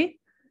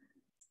تيجي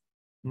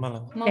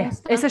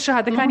إيسا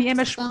شهادة كاني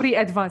إما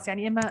بري أدفانس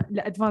يعني إما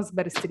لأدفانس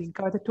برسترين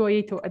كاتا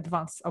تويتو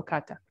أدفانس أو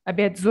كاتا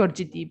أبيت زور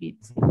جدي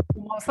بيت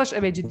وما وصلش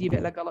أبيت جدي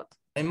بلا غلط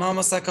ما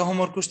مساكا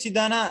هومورك كشتي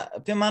دانا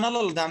بمعنى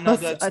الله دعمنا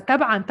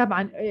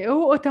طبعا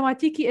هو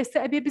أوتوماتيكي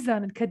إسا أبي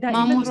بزانن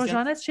كدائما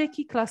روجانات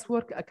شيكي كلاس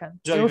وورك أكن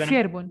هو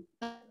فيربون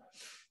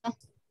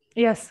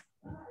يس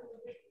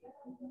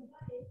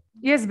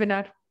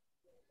بنار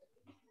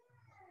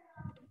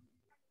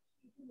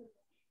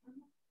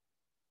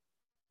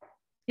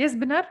يس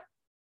بنار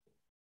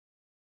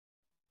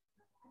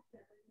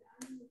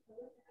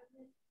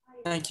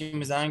Thank you,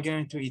 Miss. I'm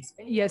going to eat.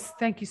 Yes,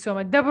 thank you so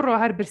much. دبرو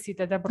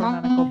هربرسيتا دبرو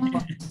أنا كوبا.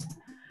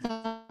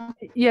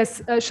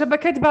 Yes,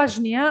 شبكة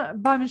باجنية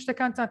بامش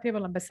تكانتان في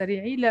بلان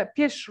بسريعي لا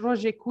بيش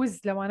روجي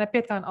كويز لو أنا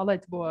بيتان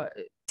الله بو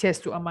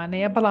تيستو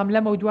أمانية بلام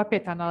لما ودوا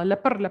بيتان الله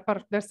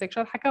لبر درسك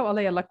شرح حكا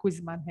والله يلا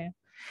كويز من هي.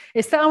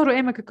 استأمروا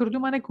إما ككردو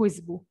ما أنا كويز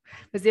بو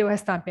بس إيه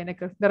وهستان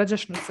بينك درجة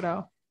شنو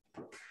سراو.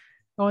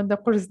 وان ده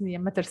قرزني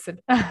ما ترسل.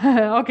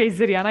 Okay,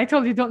 زريان. I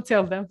told you don't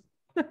tell them.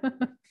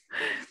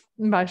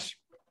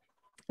 باش.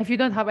 If you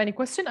don't have any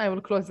question, I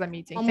will close the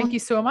meeting. Thank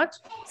you so much.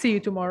 See you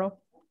tomorrow.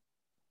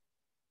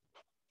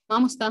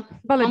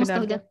 بله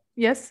بنرجع.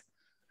 Yes.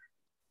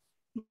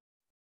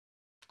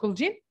 كل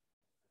جين.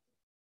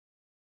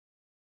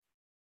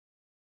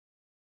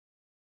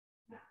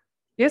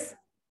 Yes.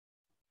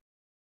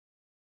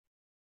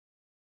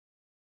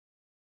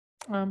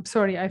 I'm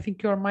sorry, I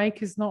think your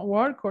mic is not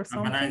work or Have a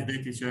something. nice day,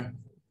 teacher.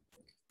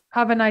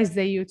 Have a nice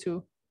day, you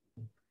too.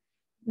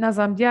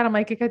 Nazam, diara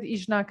mic-eket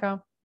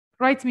ijnaka.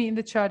 Write me in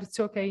the chat, it's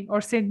okay.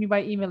 Or send me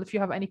by email if you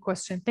have any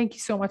question. Thank you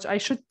so much. I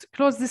should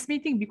close this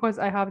meeting because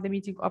I have the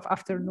meeting of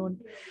afternoon.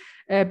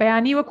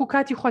 بياني وكو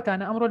كاتي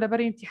خوتانا أمرو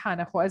لبري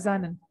امتحانا خو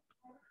أزانن.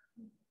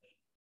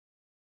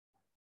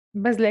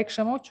 بس ليك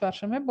شمو تشوار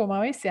شمو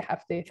بوماوي سي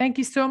حفتي. Thank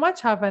you so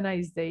much. Have a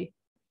nice day.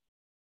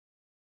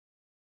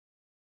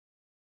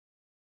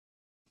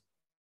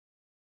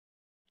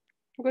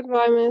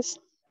 Goodbye, miss.